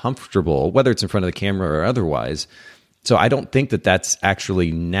feel comfortable, whether it's in front of the camera or otherwise. So I don't think that that's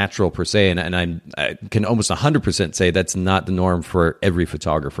actually natural per se. And I can almost 100% say that's not the norm for every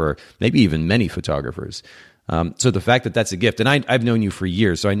photographer, maybe even many photographers. So the fact that that's a gift, and I've known you for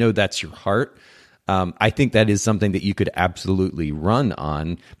years, so I know that's your heart. I think that is something that you could absolutely run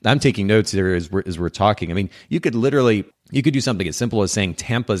on. I'm taking notes here as we're talking. I mean, you could do something as simple as saying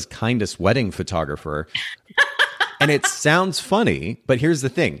Tampa's kindest wedding photographer. And it sounds funny, but here's the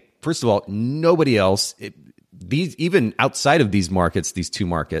thing. First of all, nobody else, even outside of these two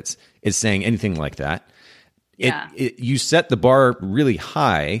markets, is saying anything like that. Yeah. You set the bar really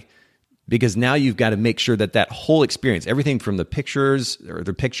high, because now you've got to make sure that whole experience, everything from the pictures or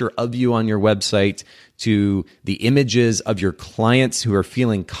the picture of you on your website to the images of your clients who are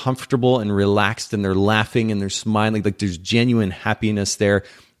feeling comfortable and relaxed and they're laughing and they're smiling, like there's genuine happiness there,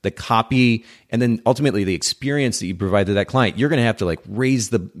 the copy, and then ultimately the experience that you provide to that client, you're going to have to like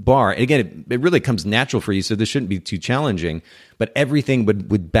raise the bar. And again, it really comes natural for you, so this shouldn't be too challenging, but everything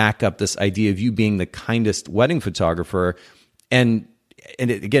would back up this idea of you being the kindest wedding photographer. And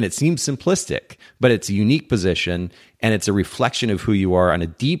again, it seems simplistic, but it's a unique position and it's a reflection of who you are on a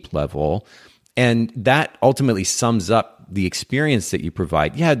deep level. And that ultimately sums up the experience that you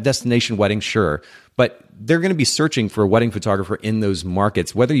provide. Yeah, destination wedding, sure. But they're going to be searching for a wedding photographer in those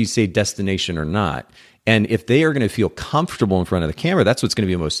markets, whether you say destination or not. And if they are going to feel comfortable in front of the camera, that's what's going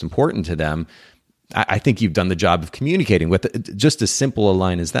to be most important to them. I think you've done the job of communicating with just as simple a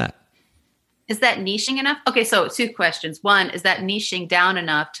line as that. Is that niching enough? Okay, so 2 questions. One, is that niching down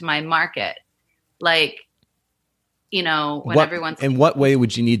enough to my market? Like, when everyone's... In what way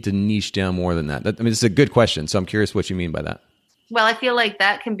would you need to niche down more than that? I mean, it's a good question, so I'm curious what you mean by that. Well, I feel like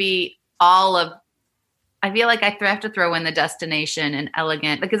that can be I feel like I have to throw in the destination and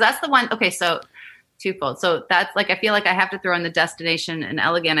elegant, because that's the one... Okay, so twofold. So that's like, I feel like I have to throw in the destination and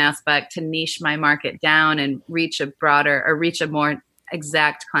elegant aspect to niche my market down and reach a more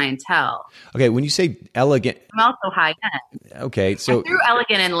exact clientele. Okay, when you say elegant, I'm also high end. Okay, so I threw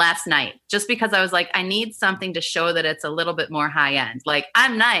elegant in last night just because I was like, I need something to show that it's a little bit more high end. Like,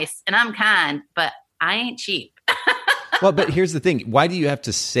 I'm nice and I'm kind, but I ain't cheap. Well, but here's the thing. Why do you have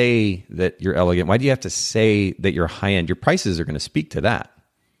to say that you're elegant? Why do you have to say that you're high end? Your prices are going to speak to that.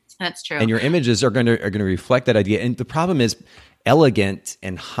 That's true. And your images are going to reflect that idea. And the problem is, elegant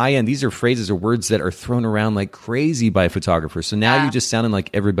and high end, these are phrases or words that are thrown around like crazy by photographers. So now you're just sounding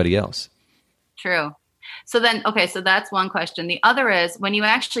like everybody else. True. So then, okay, so that's one question. The other is, when you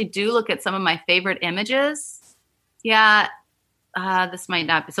actually do look at some of my favorite images, this might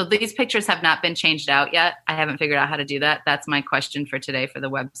not be. So these pictures have not been changed out yet. I haven't figured out how to do that. That's my question for today for the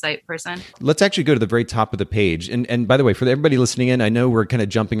website person. Let's actually go to the very top of the page. And by the way, for everybody listening in, I know we're kind of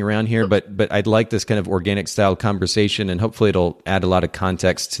jumping around here, but I'd like this kind of organic style conversation, and hopefully it'll add a lot of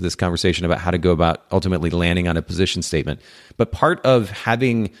context to this conversation about how to go about ultimately landing on a position statement. But part of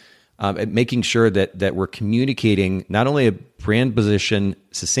having making sure that we're communicating not only a brand position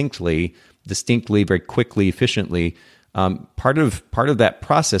succinctly, distinctly, very quickly, efficiently. Part of that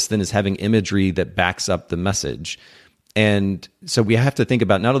process then is having imagery that backs up the message. And so we have to think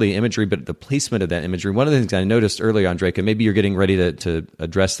about not only the imagery, but the placement of that imagery. One of the things I noticed earlier, Andreka, maybe you're getting ready to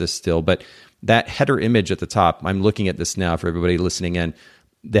address this still, but that header image at the top, I'm looking at this now for everybody listening in.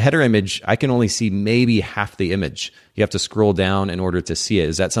 The header image, I can only see maybe half the image. You have to scroll down in order to see it.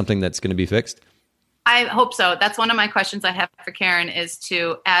 Is that something that's going to be fixed? I hope so. That's one of my questions I have for Karen is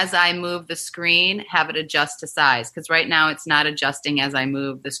to, as I move the screen, have it adjust to size. Because right now it's not adjusting as I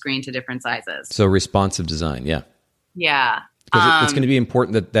move the screen to different sizes. So responsive design, yeah. Yeah. Because it's going to be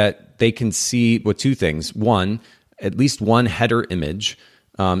important that they can see, well, two things. One, at least one header image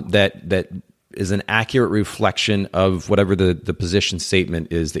that is an accurate reflection of whatever the position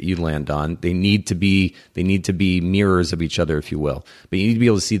statement is that you land on. They need to be mirrors of each other, if you will. But you need to be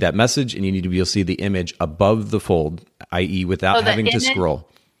able to see that message, and you need to be able to see the image above the fold, i.e. without having to scroll.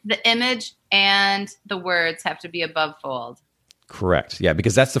 The image and the words have to be above fold. Correct. Yeah,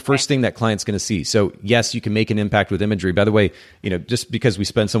 because that's the first thing that client's going to see. So yes, you can make an impact with imagery. By the way, just because we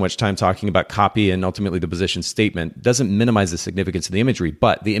spend so much time talking about copy and ultimately the position statement doesn't minimize the significance of the imagery,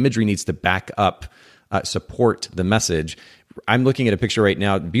 but the imagery needs to back up, support the message. I'm looking at a picture right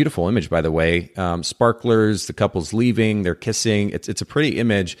now, beautiful image, by the way. Sparklers, the couple's leaving, they're kissing. It's a pretty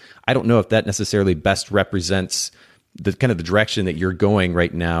image. I don't know if that necessarily best represents the kind of the direction that you're going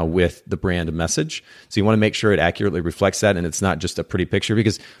right now with the brand message. So you want to make sure it accurately reflects that, and it's not just a pretty picture,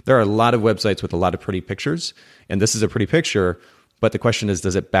 because there are a lot of websites with a lot of pretty pictures, and this is a pretty picture, but the question is,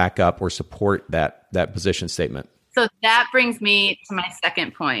 does it back up or support that position statement? So that brings me to my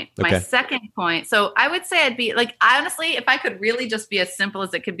second point. Okay. My second point. So I would say I'd be like, honestly, if I could really just be as simple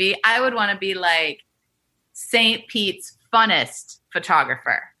as it could be, I would want to be like St. Pete's funnest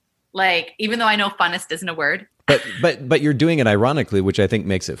photographer. Like, even though I know funnest isn't a word. But you're doing it ironically, which I think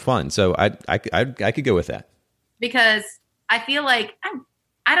makes it fun. So I could go with that. Because I feel like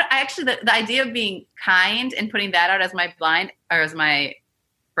the idea of being kind and putting that out as my blind or as my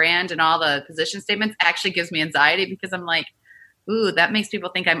brand and all the position statements actually gives me anxiety, because I'm like, ooh, that makes people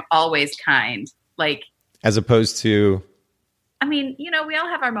think I'm always kind. Like, as opposed to, I mean, we all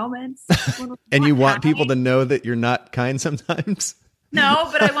have our moments. And you want people to know that you're not kind sometimes? No,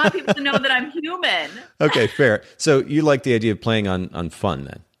 but I want people to know that I'm human. Okay, fair. So you like the idea of playing on fun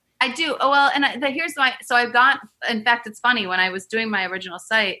then? I do. Oh, well, and I've got, in fact, it's funny, when I was doing my original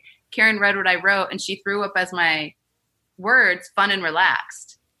site, Karen read what I wrote and she threw up as my words, fun and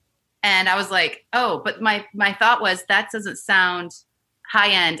relaxed. And I was like, oh, but my thought was, that doesn't sound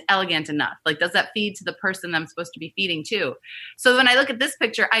high-end, elegant enough. Like, does that feed to the person that I'm supposed to be feeding to? So when I look at this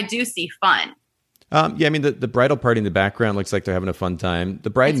picture, I do see fun. Yeah, I mean, the bridal party in the background looks like they're having a fun time. The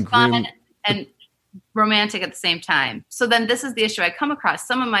bride and groom. Fun and romantic at the same time. So then this is the issue I come across.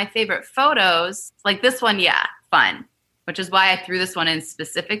 Some of my favorite photos, like this one, yeah, fun. Which is why I threw this one in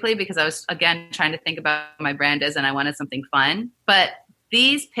specifically, because I was, again, trying to think about what my brand is and I wanted something fun. But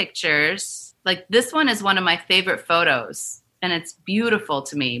these pictures, like this one is one of my favorite photos. And it's beautiful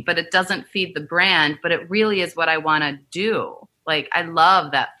to me, but it doesn't feed the brand, but it really is what I want to do. Like, I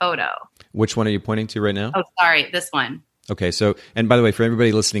love that photo. Which one are you pointing to right now? Oh, sorry, this one. Okay, so, and by the way, for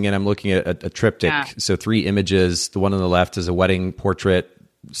everybody listening in, I'm looking at a triptych. Yeah. So 3 images. The one on the left is a wedding portrait,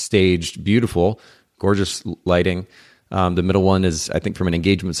 staged, beautiful, gorgeous lighting. The middle one is, I think, from an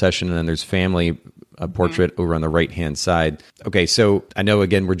engagement session, and then there's family portrait over on the right-hand side. Okay, so I know,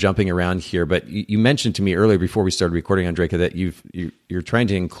 again, we're jumping around here, but you mentioned to me earlier before we started recording, Andreka, that you're trying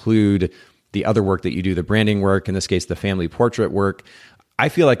to include the other work that you do, the branding work, in this case, the family portrait work. I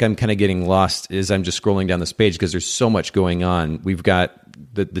feel like I'm kind of getting lost as I'm just scrolling down this page, because there's so much going on. We've got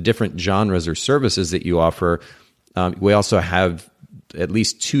the different genres or services that you offer. We also have at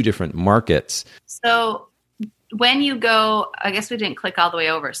least 2 different markets. So when you go, I guess we didn't click all the way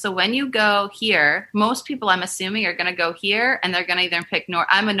over. So when you go here, most people, I'm assuming, are going to go here, and they're going to either pick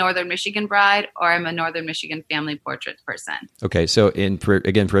I'm a Northern Michigan bride, or I'm a Northern Michigan family portrait person. Okay. So for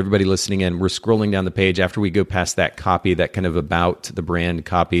everybody listening in, we're scrolling down the page. After we go past that copy, that kind of about the brand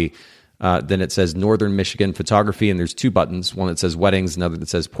copy, then it says Northern Michigan photography, and there's 2 buttons. One that says weddings, another that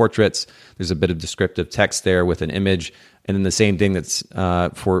says portraits. There's a bit of descriptive text there with an image. And then the same thing that's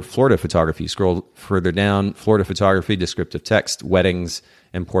for Florida photography. Scroll further down, Florida photography, descriptive text, weddings,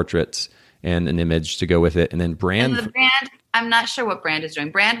 and portraits, and an image to go with it. And then brand. And the brand, I'm not sure what brand is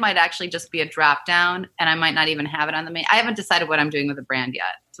doing. Brand might actually just be a drop down, and I might not even have it on the main. I haven't decided what I'm doing with the brand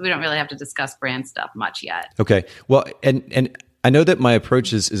yet. So we don't really have to discuss brand stuff much yet. Okay. Well, and I know that my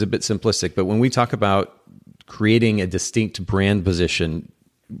approach is a bit simplistic, but when we talk about creating a distinct brand position,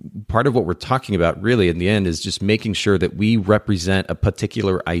 part of what we're talking about really in the end is just making sure that we represent a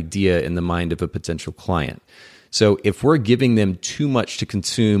particular idea in the mind of a potential client. So if we're giving them too much to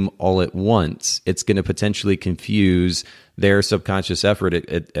consume all at once, it's going to potentially confuse their subconscious effort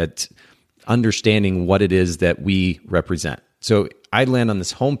at understanding what it is that we represent. So I land on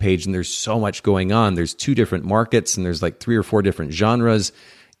this homepage and there's so much going on. There's 2 different markets and there's like 3 or 4 different genres.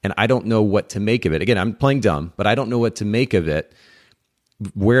 And I don't know what to make of it. Again, I'm playing dumb, but I don't know what to make of it.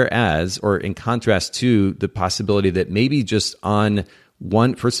 Whereas, or in contrast to the possibility that maybe just on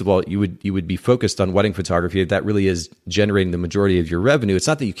one, first of all, you would be focused on wedding photography. If that really is generating the majority of your revenue. It's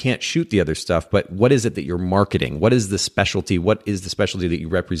not that you can't shoot the other stuff, but what is it that you're marketing? What is the specialty? What is the specialty that you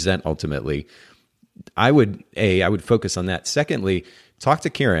represent ultimately? I would focus on that. Secondly, talk to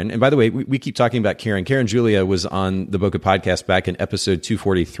Karen. And by the way, we keep talking about Karen. Karen Julia was on the Bokeh podcast back in episode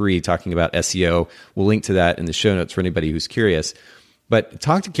 243 talking about SEO. We'll link to that in the show notes for anybody who's curious. But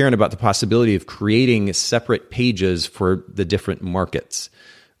talk to Karen about the possibility of creating separate pages for the different markets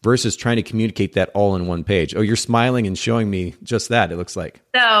versus trying to communicate that all in one page. Oh, you're smiling and showing me just that, it looks like.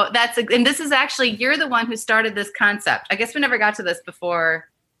 So and this is actually, you're the one who started this concept. I guess we never got to this before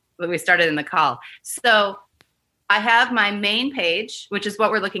we started in the call. So I have my main page, which is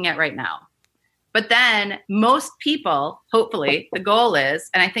what we're looking at right now. But then most people, hopefully, the goal is,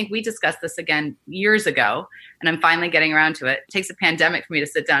 and I think we discussed this again years ago, and I'm finally getting around to it. It takes a pandemic for me to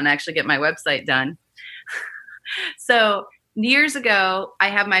sit down and actually get my website done. So years ago, I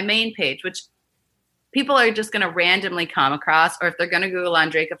have my main page, which people are just going to randomly come across, or if they're going to Google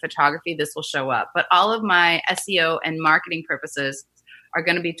Andreyka Photography, this will show up. But all of my SEO and marketing purposes are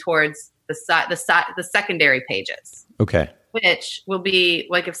going to be towards the secondary pages. Okay. Which will be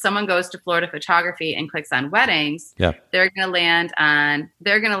like if someone goes to Florida Photography and clicks on weddings, they're going to land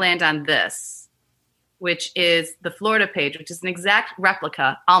on this, which is the Florida page, which is an exact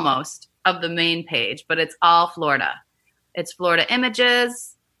replica almost of the main page, but it's all Florida. It's Florida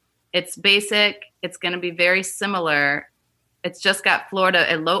images. It's basic. It's going to be very similar. It's just got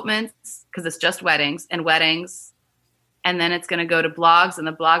Florida elopements because it's just weddings. And then it's going to go to blogs, and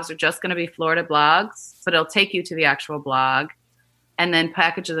the blogs are just going to be Florida blogs, but it'll take you to the actual blog. And then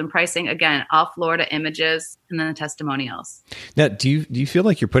packages and pricing, again, all Florida images, and then the testimonials. Now, do you feel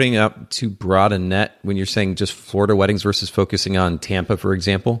like you're putting up too broad a net when you're saying just Florida weddings versus focusing on Tampa, for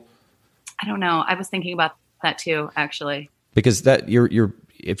example? I don't know. I was thinking about that too, actually. Because that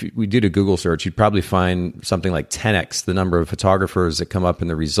if we did a Google search, you'd probably find something like 10x the number of photographers that come up in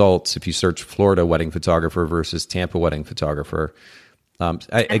the results if you search Florida wedding photographer versus Tampa wedding photographer.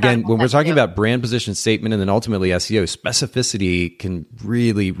 Again, when we're talking about brand position statement and then ultimately SEO, specificity can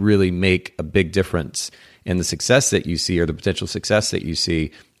really, really make a big difference in the success that you see or the potential success that you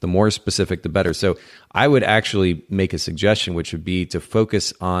see. The more specific, the better. So I would actually make a suggestion, which would be to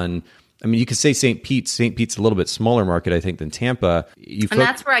focus on, I mean, you could say St. Pete. St. Pete's a little bit smaller market, I think, than Tampa.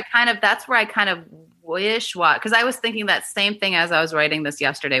 That's where I kind of wish what, because I was thinking that same thing as I was writing this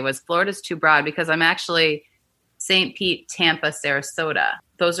yesterday, was Florida's too broad because I'm actually St. Pete, Tampa, Sarasota.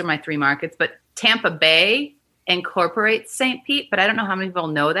 Those are my 3 markets. But Tampa Bay incorporates St. Pete, but I don't know how many people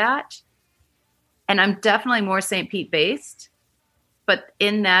know that. And I'm definitely more St. Pete based, but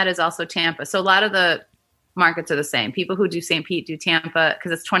in that is also Tampa. So a lot of the markets are the same. People who do St. Pete do Tampa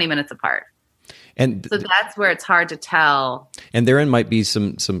because it's 20 minutes apart. And so that's where it's hard to tell. And therein might be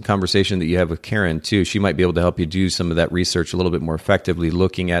some conversation that you have with Karen too. She might be able to help you do some of that research a little bit more effectively,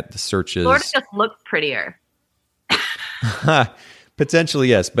 looking at the searches. Florida just looks prettier. Potentially,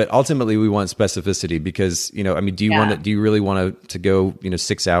 yes, but ultimately we want specificity because, do you really want to go,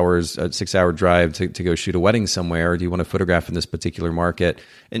 6 hours, a 6-hour drive to go shoot a wedding somewhere? Or do you want to photograph in this particular market?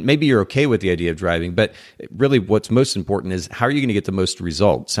 And maybe you're okay with the idea of driving, but really what's most important is how are you going to get the most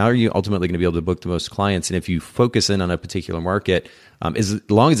results? How are you ultimately going to be able to book the most clients? And if you focus in on a particular market, as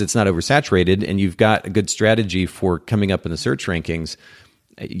long as it's not oversaturated and you've got a good strategy for coming up in the search rankings,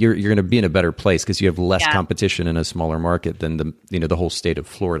 you're going to be in a better place because you have less competition in a smaller market than the whole state of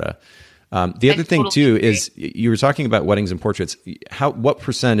Florida. The other thing too is you were talking about weddings and portraits. What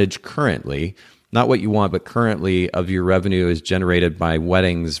percentage currently, not what you want, but currently of your revenue is generated by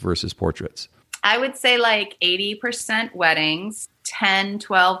weddings versus portraits? I would say like 80% weddings,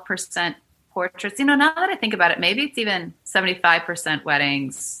 12% portraits. Now that I think about it, maybe it's even 75%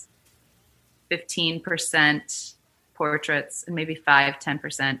 weddings, 15% portraits, and maybe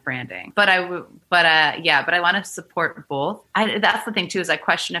 5-10% branding. But I want to support both. That's the thing too, is I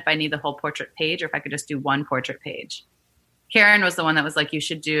question if I need the whole portrait page or if I could just do one portrait page. Karen was the one that was like, you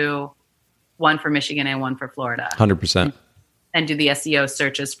should do one for Michigan and one for Florida. 100%. And do the SEO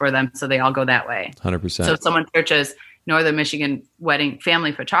searches for them so they all go that way. 100%. So if someone searches Northern Michigan wedding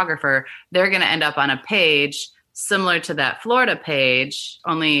family photographer, they're going to end up on a page similar to that Florida page,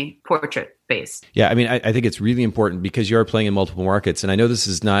 only portrait based. Yeah, I mean, I think it's really important because you are playing in multiple markets, and I know this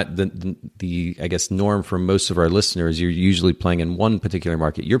is not the I guess norm for most of our listeners. You're usually playing in one particular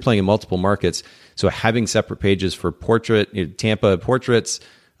market. You're playing in multiple markets, so having separate pages for Tampa portraits,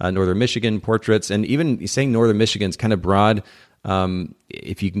 Northern Michigan portraits, and even saying Northern Michigan is kind of broad.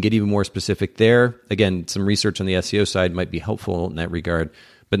 If you can get even more specific there, again, some research on the SEO side might be helpful in that regard.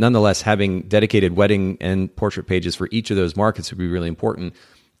 But nonetheless, having dedicated wedding and portrait pages for each of those markets would be really important.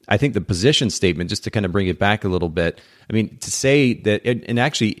 I think the position statement, just to kind of bring it back a little bit, I mean, to say that, and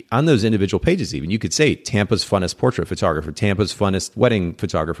actually on those individual pages even, you could say Tampa's funnest portrait photographer, Tampa's funnest wedding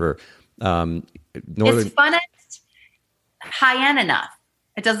photographer. It's funnest, high-end enough.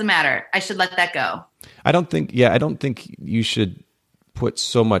 It doesn't matter. I should let that go. I don't think you should put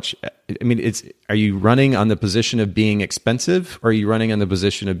so much. I mean, are you running on the position of being expensive, or are you running on the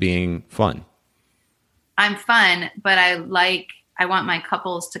position of being fun? I'm fun, but I want my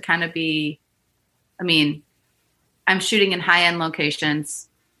couples to kind of be, I mean, I'm shooting in high-end locations.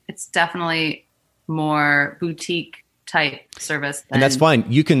 It's definitely more boutique type service. And that's fine.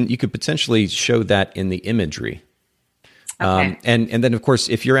 You could potentially show that in the imagery. Okay. And then, of course,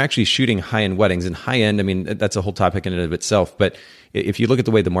 if you're actually shooting high-end weddings, and high-end, I mean, that's a whole topic in and of itself. But if you look at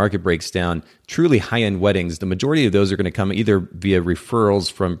the way the market breaks down, truly high-end weddings, the majority of those are going to come either via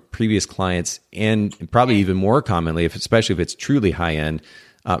referrals from previous clients, and probably even more commonly, especially if it's truly high-end,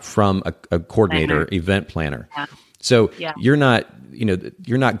 from a coordinator, event planner. Yeah. So you're not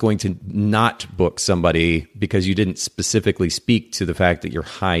going to not book somebody because you didn't specifically speak to the fact that you're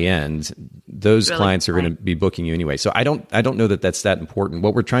high end. Those really clients are going to be booking you anyway. So I don't know that that's that important.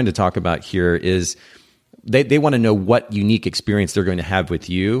 What we're trying to talk about here is they want to know what unique experience they're going to have with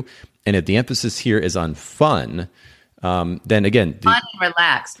you. And if the emphasis here is on fun, then again, fun and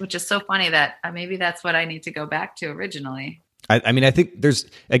relaxed, which is so funny that maybe that's what I need to go back to originally. I mean, I think there's,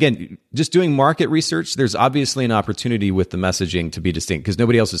 again, just doing market research, there's obviously an opportunity with the messaging to be distinct because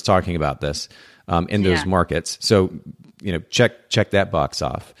nobody else is talking about this in those markets. So, check that box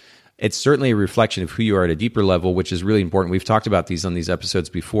off. It's certainly a reflection of who you are at a deeper level, which is really important. We've talked about these on these episodes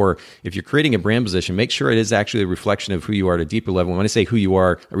before. If you're creating a brand position, make sure it is actually a reflection of who you are at a deeper level. When I say who you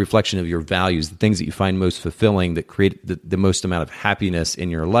are, a reflection of your values, the things that you find most fulfilling, that create the most amount of happiness in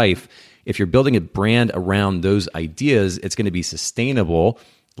your life. If you're building a brand around those ideas, it's going to be sustainable,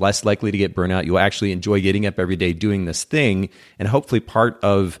 less likely to get burnout. You'll actually enjoy getting up every day doing this thing. And hopefully part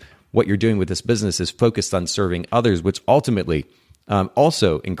of what you're doing with this business is focused on serving others, which ultimately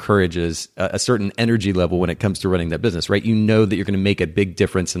also encourages a certain energy level when it comes to running that business, right? You know that you're going to make a big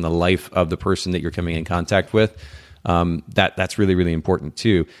difference in the life of the person that you're coming in contact with. That's really, really important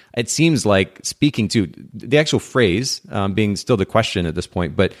too. It seems like speaking to the actual phrase, being still the question at this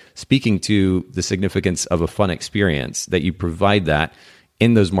point, but speaking to the significance of a fun experience that you provide that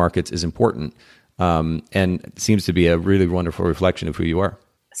in those markets is important. And it seems to be a really wonderful reflection of who you are.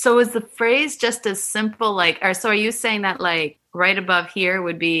 So is the phrase just as simple, so are you saying that right above here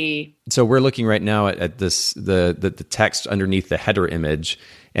would be? So we're looking right now at this, the text underneath the header image.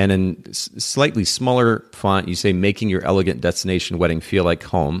 And in slightly smaller font, you say, making your elegant destination wedding feel like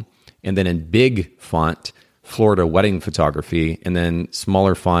home. And then in big font, Florida wedding photography. And then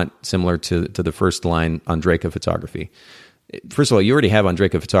smaller font, similar to the first line, Andreyka photography. First of all, you already have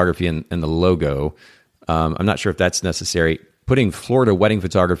Andreyka photography in the logo. I'm not sure if that's necessary. Putting Florida wedding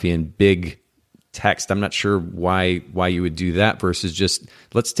photography in big text, I'm not sure why you would do that versus just,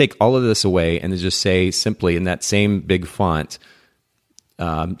 let's take all of this away and then just say simply in that same big font,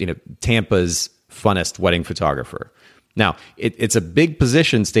 Tampa's funnest wedding photographer. Now, it's a big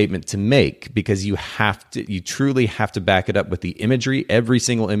position statement to make because you truly have to back it up with the imagery. Every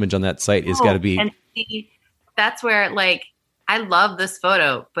single image on that site has got to be. And see, that's where I love this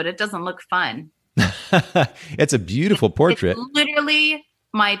photo, but it doesn't look fun. It's a beautiful portrait. It's literally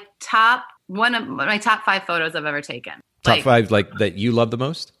one of my top 5 photos I've ever taken. Top 5, that you love the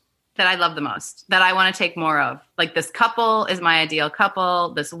most? That I love the most, that I want to take more of. This couple is my ideal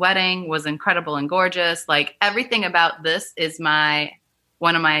couple. This wedding was incredible and gorgeous. Everything about this is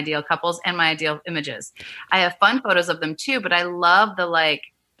one of my ideal couples and my ideal images. I have fun photos of them too, but I love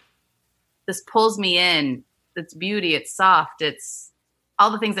this pulls me in. It's beauty. It's soft. It's all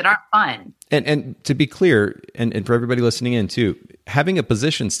the things that aren't fun. And to be clear, and for everybody listening in too, having a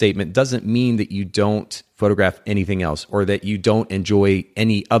position statement doesn't mean that you don't photograph anything else or that you don't enjoy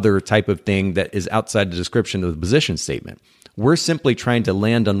any other type of thing that is outside the description of the position statement. We're simply trying to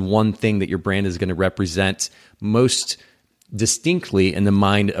land on one thing that your brand is going to represent most distinctly in the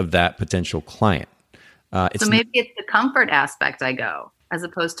mind of that potential client. So maybe it's the comfort aspect I go as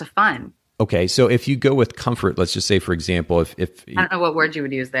opposed to fun. Okay, so if you go with comfort, let's just say, for example, if I don't know what word you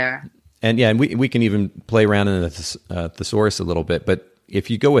would use there. And yeah, and we can even play around in the thesaurus a little bit. But if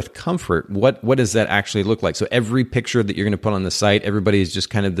you go with comfort, what does that actually look like? So every picture that you're going to put on the site, everybody is just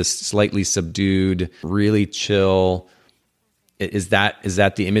kind of this slightly subdued, really chill. Is that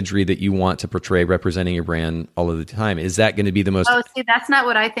the imagery that you want to portray representing your brand all of the time? Is that going to be the most... Oh, see, that's not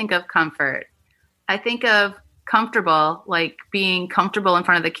what I think of comfort. I think of comfortable, like being comfortable in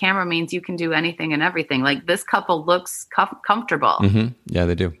front of the camera means you can do anything and everything. Like this couple looks comfortable. Mm-hmm. Yeah,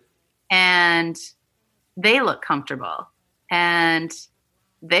 they do. And they look comfortable. And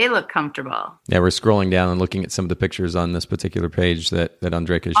they look comfortable. Yeah, we're scrolling down and looking at some of the pictures on this particular page that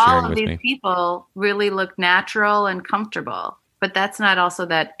Andrejka is sharing with me. All of these people really look natural and comfortable, but that's not also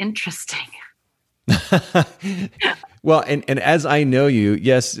that interesting. Well, and as I know you,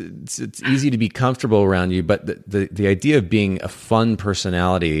 yes, it's easy to be comfortable around you, but the idea of being a fun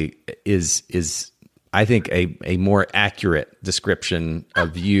personality is I think a more accurate description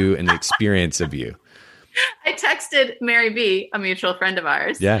of you and the experience of you. I texted Mary B, a mutual friend of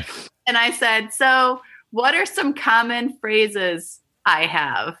ours. Yeah. And I said, so what are some common phrases I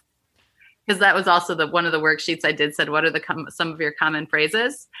have? Because that was also one of the worksheets I did said, what are some of your common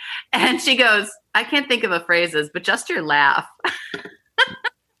phrases? And she goes, I can't think of a phrases, but just your laugh.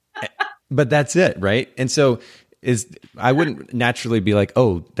 But that's it, right? And so I wouldn't naturally be like,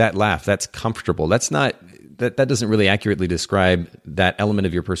 oh, that laugh, that's comfortable. That's not... That doesn't really accurately describe that element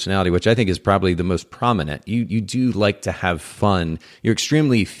of your personality, which I think is probably the most prominent. You do like to have fun. You're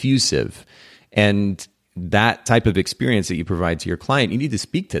extremely effusive. And that type of experience that you provide to your client, you need to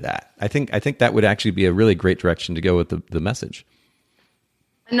speak to that. I think that would actually be a really great direction to go with the message.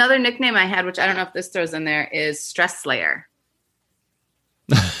 Another nickname I had, which I don't know if this throws in there, is Stress Slayer.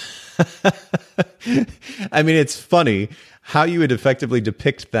 I mean, it's funny how you would effectively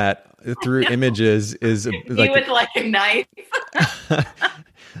depict that through images is like with like a knife,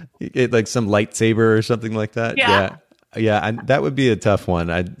 like some lightsaber or something like that. Yeah. And that would be a tough one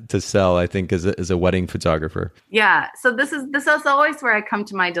to sell, I think, as a wedding photographer. Yeah. So this is always where I come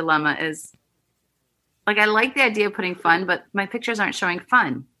to my dilemma is like, I like the idea of putting fun, but my pictures aren't showing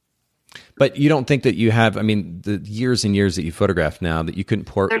fun. But you don't think that you have, I mean, the years and years that you photographed now that you couldn't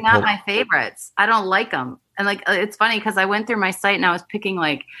They're not my favorites. I don't like them. And like, it's funny because I went through my site and I was picking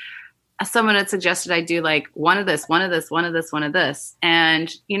like, someone had suggested I do like one of this, one of this, one of this, one of this.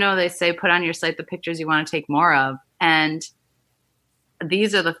 And, you know, they say, put on your site the pictures you want to take more of. And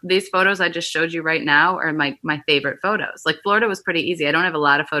these photos I just showed you right now are my favorite photos. Like Florida was pretty easy. I don't have a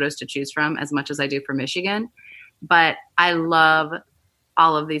lot of photos to choose from as much as I do for Michigan, but I love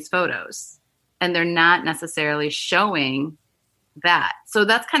all of these photos and they're not necessarily showing that. So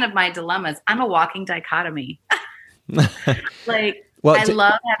that's kind of my dilemma is I'm a walking dichotomy. Like, well, I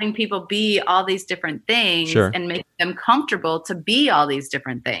love having people be all these different things sure. and make them comfortable to be all these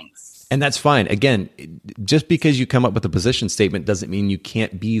different things. And that's fine. Again, just because you come up with a position statement doesn't mean you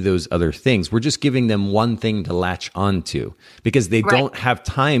can't be those other things. We're just giving them one thing to latch onto because they don't have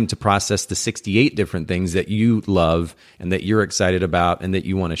time to process the 68 different things that you love and that you're excited about and that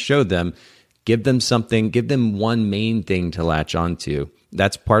you want to show them. Give them something, give them one main thing to latch onto.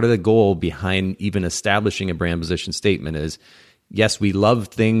 That's part of the goal behind even establishing a brand position statement is, yes, we love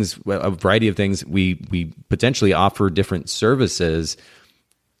things, a variety of things. We potentially offer different services.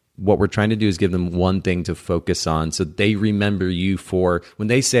 What we're trying to do is give them one thing to focus on so they remember you for when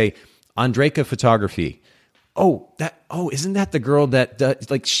they say Andrejka Photography. Isn't that the girl that does,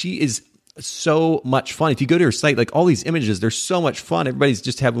 like she is so much fun. If you go to her site, like all these images, they're so much fun. Everybody's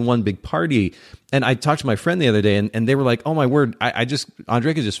just having one big party. And I talked to my friend the other day and they were like, oh my word,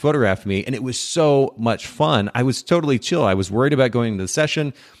 Andrejka just photographed me and it was so much fun. I was totally chill. I was worried about going to the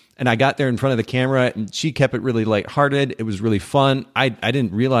session and I got there in front of the camera and she kept it really lighthearted. It was really fun. I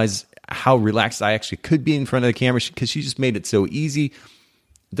didn't realize how relaxed I actually could be in front of the camera because she just made it so easy.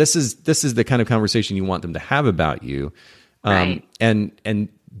 This is the kind of conversation you want them to have about you. Right. And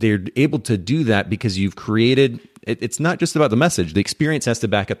they're able to do that because you've created, it's not just about the message. The experience has to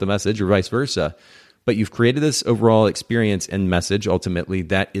back up the message or vice versa. But you've created this overall experience and message ultimately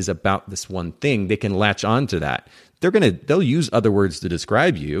that is about this one thing. They can latch on to that. They'll use other words to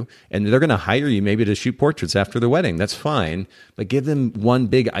describe you and they're going to hire you maybe to shoot portraits after the wedding. That's fine. But give them one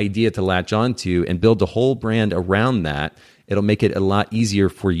big idea to latch onto and build the whole brand around that. It'll make it a lot easier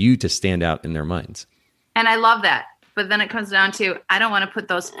for you to stand out in their minds. And I love that. But then it comes down to, I don't want to put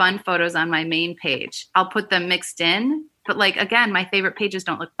those fun photos on my main page. I'll put them mixed in. But like, again, my favorite pages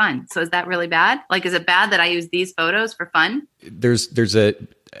don't look fun. So is that really bad? Like, is it bad that I use these photos for fun?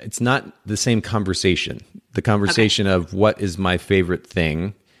 It's not the same conversation. The conversation of what is my favorite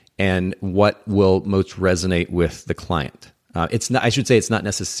thing and what will most resonate with the client. It's not. I should say it's not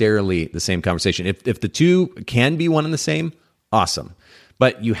necessarily the same conversation. If the two can be one and the same, awesome.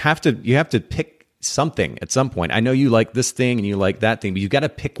 But you have to pick something at some point. I know you like this thing and you like that thing, but you've got to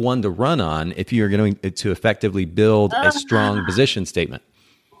pick one to run on if you're going to effectively build a strong position statement.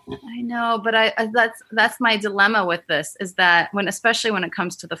 I know, but that's my dilemma with this is that especially when it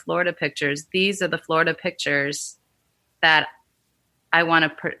comes to the Florida pictures, these are the Florida pictures that I want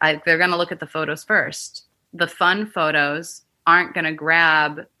to. They're going to look at the photos first. The fun photos aren't going to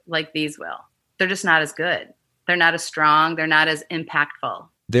grab like these will. They're just not as good. They're not as strong. They're not as impactful.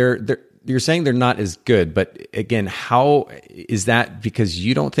 You're saying they're not as good, but again, how is that because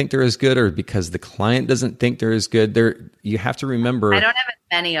you don't think they're as good or because the client doesn't think they're as good? You have to remember. I don't have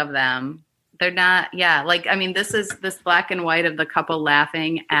as many of them. They're not, yeah. Like, I mean, this black and white of the couple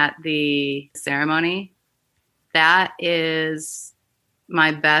laughing at the ceremony. That is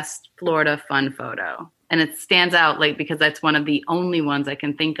my best Florida fun photo. And it stands out like because that's one of the only ones I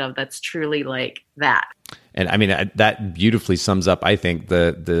can think of that's truly like that. And I mean, that beautifully sums up, I think,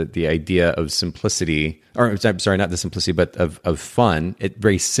 the idea of simplicity, or I'm sorry, not the simplicity, but of fun. It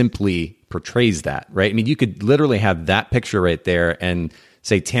very simply portrays that, right? I mean, you could literally have that picture right there and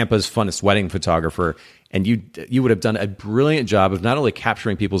say Tampa's funnest wedding photographer, and you would have done a brilliant job of not only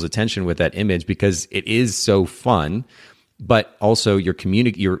capturing people's attention with that image because it is so fun, but also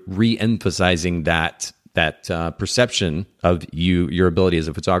you're re-emphasizing that perception of your ability as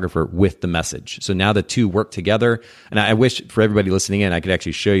a photographer with the message. So now the two work together. And I wish for everybody listening in, I could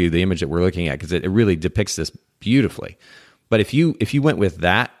actually show you the image that we're looking at because it really depicts this beautifully. But if you went with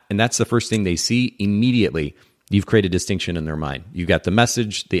that, and that's the first thing they see immediately, you've created a distinction in their mind. You've got the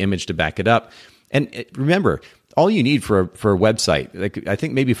message, the image to back it up. And remember, all you need for a website, like I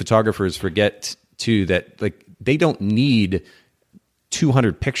think maybe photographers forget too that like they don't need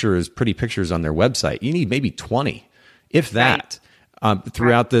 200 pretty pictures on their website. You need maybe 20, if that,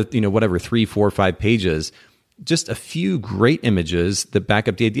 throughout the 3, 4, 5 pages. Just a few great images that back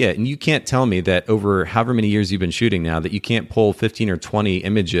up the idea. And you can't tell me that over however many years you've been shooting now that you can't pull 15 or 20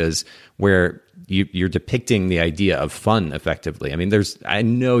 images where you're depicting the idea of fun effectively. I mean, I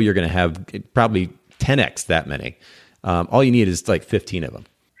know you're going to have probably 10x that many. All you need is like 15 of them.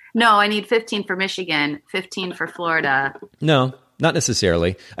 No, I need 15 for Michigan, 15 for Florida. No. Not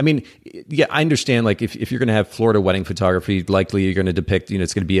necessarily. I mean, yeah, I understand. Like, if you're going to have Florida wedding photography, likely you're going to depict,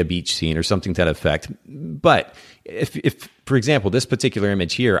 it's going to be a beach scene or something to that effect. But if, for example, this particular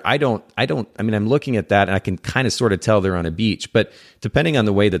image here, I mean, I'm looking at that and I can kind of sort of tell they're on a beach. But depending on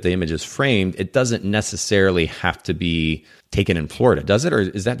the way that the image is framed, it doesn't necessarily have to be taken in Florida, does it? Or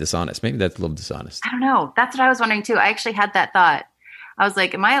is that dishonest? Maybe that's a little dishonest. I don't know. That's what I was wondering too. I actually had that thought. I was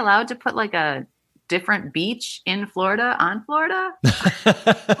like, am I allowed to put like a different beach in Florida on Florida?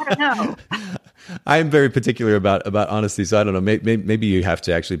 I don't know. I'm very particular about honesty, so I don't know. Maybe you have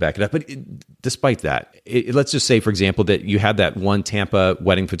to actually back it up. But despite that, let's just say, for example, that you had that one Tampa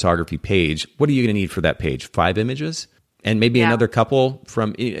wedding photography page. What are you going to need for that page? 5 images? And maybe another couple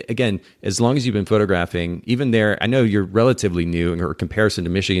from, again, as long as you've been photographing, even there, I know you're relatively new in comparison to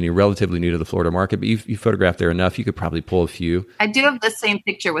Michigan, you're relatively new to the Florida market, but you photographed there enough, you could probably pull a few. I do have the same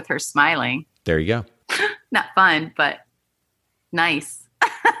picture with her smiling. There you go. Not fun, but nice.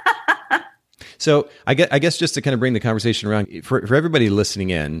 So I guess just to kind of bring the conversation around, for everybody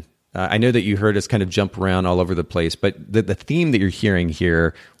listening in, I know that you heard us kind of jump around all over the place, but the theme that you're hearing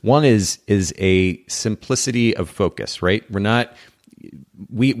here, one is a simplicity of focus, right?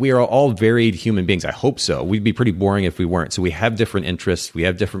 We are all varied human beings. I hope so. We'd be pretty boring if we weren't. So we have different interests. We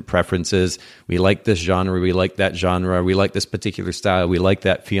have different preferences. We like this genre. We like that genre. We like this particular style. We like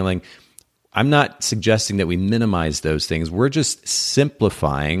that feeling. I'm not suggesting that we minimize those things. We're just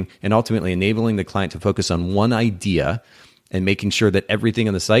simplifying and ultimately enabling the client to focus on one idea and making sure that everything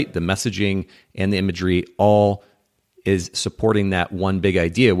on the site, the messaging and the imagery, all is supporting that one big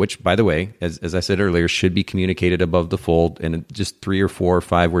idea, which, by the way, as I said earlier, should be communicated above the fold in just 3 or 4 or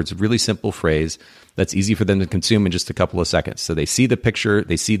 5 words, a really simple phrase that's easy for them to consume in just a couple of seconds. So they see the picture,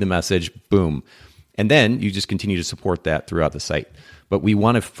 they see the message, boom. And then you just continue to support that throughout the site. But we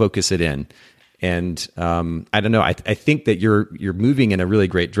want to focus it in. And I don't know, I think that you're moving in a really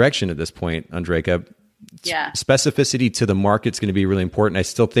great direction at this point, Andrejka. Yeah. Specificity to the market's going to be really important. I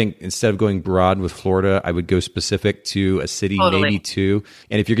still think instead of going broad with Florida, I would go specific to a city, maybe 2.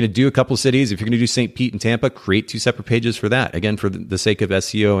 And if you're going to do a couple cities, if you're going to do St. Pete and Tampa, create 2 separate pages for that. Again, for the sake of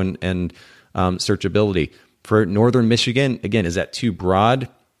SEO and searchability. For Northern Michigan, again, is that too broad?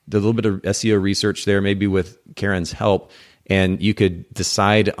 A little bit of SEO research there, maybe with Karen's help, and you could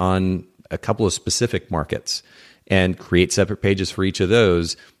decide on a couple of specific markets and create separate pages for each of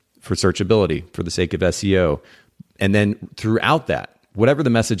those for searchability for the sake of SEO. And then throughout that, whatever the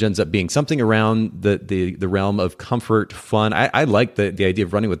message ends up being, something around the realm of comfort, fun. I like the idea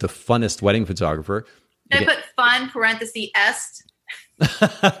of running with the funnest wedding photographer. Can I put fun, parenthesis, est?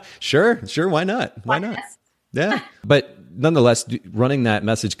 Sure. Why not? Yeah. But nonetheless, running that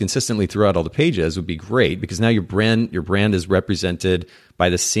message consistently throughout all the pages would be great, because now your brand is represented by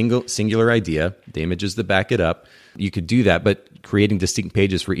the singular idea, the images that back it up. You could do that, but creating distinct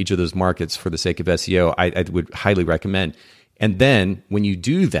pages for each of those markets for the sake of SEO, I would highly recommend. And then when you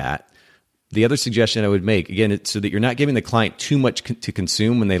do that, the other suggestion I would make, again, it's so that you're not giving the client too much to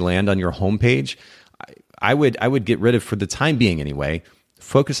consume when they land on your homepage. I would get rid of, for the time being anyway,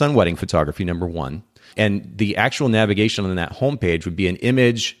 focus on wedding photography, number one. And the actual navigation on that homepage would be an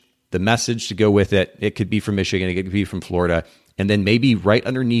image, the message to go with it. It could be from Michigan, it could be from Florida. And then maybe right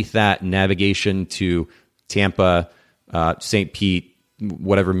underneath that, navigation to Tampa, St. Pete,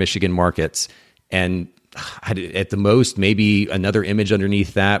 whatever Michigan markets. And at the most, maybe another image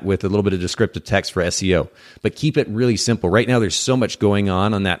underneath that with a little bit of descriptive text for SEO. But keep it really simple. Right now, there's so much going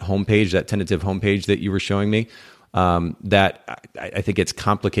on that homepage, that tentative homepage that you were showing me, that I think it's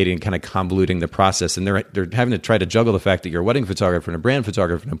complicating and kind of convoluting the process. And they're having to try to juggle the fact that you're a wedding photographer and a brand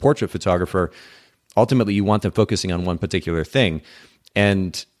photographer and a portrait photographer. Ultimately, you want them focusing on one particular thing.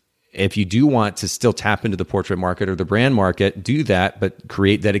 And if you do want to still tap into the portrait market or the brand market, do that, but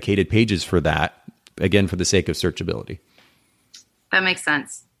create dedicated pages for that. Again, for the sake of searchability. That makes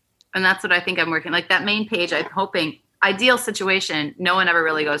sense. And that's what I think I'm working. Like that main page, I'm hoping, ideal situation, no one ever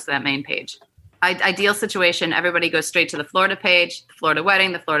really goes to that main page. Ideal situation, everybody goes straight to the Florida page, the Florida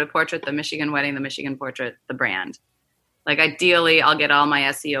wedding, the Florida portrait, the Michigan wedding, the Michigan portrait, the brand. Like ideally, I'll get all my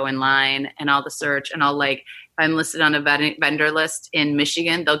SEO in line and all the search, and I'll if I'm listed on a vendor list in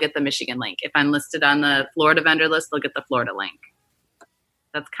Michigan, they'll get the Michigan link. If I'm listed on the Florida vendor list, they'll get the Florida link.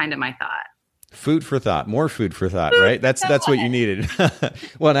 That's kind of my thought. Food for thought, more food for thought, right? That's what you needed.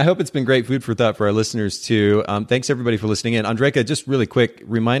 Well, and I hope it's been great food for thought for our listeners too. Thanks everybody for listening in. Andrejka, just really quick,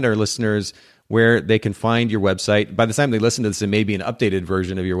 remind our listeners where they can find your website. By the time they listen to this, it may be an updated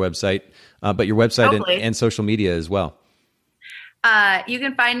version of your website, but your website and social media as well. You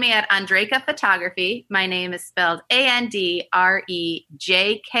can find me at Andrejka Photography. My name is spelled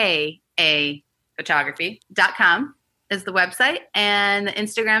ANDREJKA photography.com. is the website, and the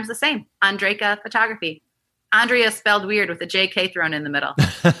Instagram's the same, Andrejka Photography. Andrea spelled weird with a JK thrown in the middle.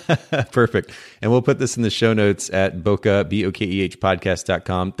 Perfect. And we'll put this in the show notes at Bokeh, BOKEH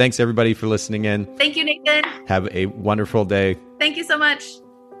podcast.com. Thanks everybody for listening in. Thank you, Nathan. Have a wonderful day. Thank you so much.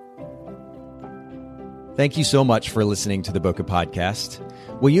 Thank you so much for listening to the Bokeh Podcast.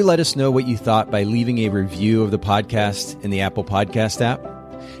 Will you let us know what you thought by leaving a review of the podcast in the Apple Podcast app?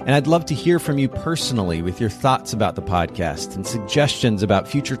 And I'd love to hear from you personally with your thoughts about the podcast and suggestions about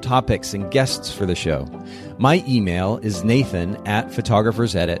future topics and guests for the show. My email is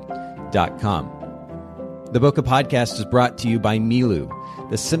nathan@photographersedit.com. The Bokeh Podcast is brought to you by Miilu,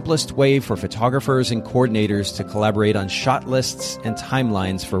 the simplest way for photographers and coordinators to collaborate on shot lists and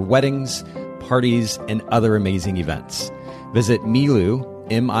timelines for weddings, parties, and other amazing events. Visit Miilu,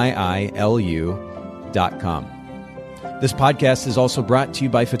 MIILU.com. This podcast is also brought to you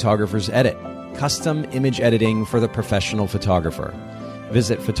by Photographers Edit, custom image editing for the professional photographer.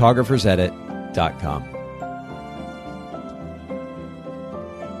 Visit photographersedit.com.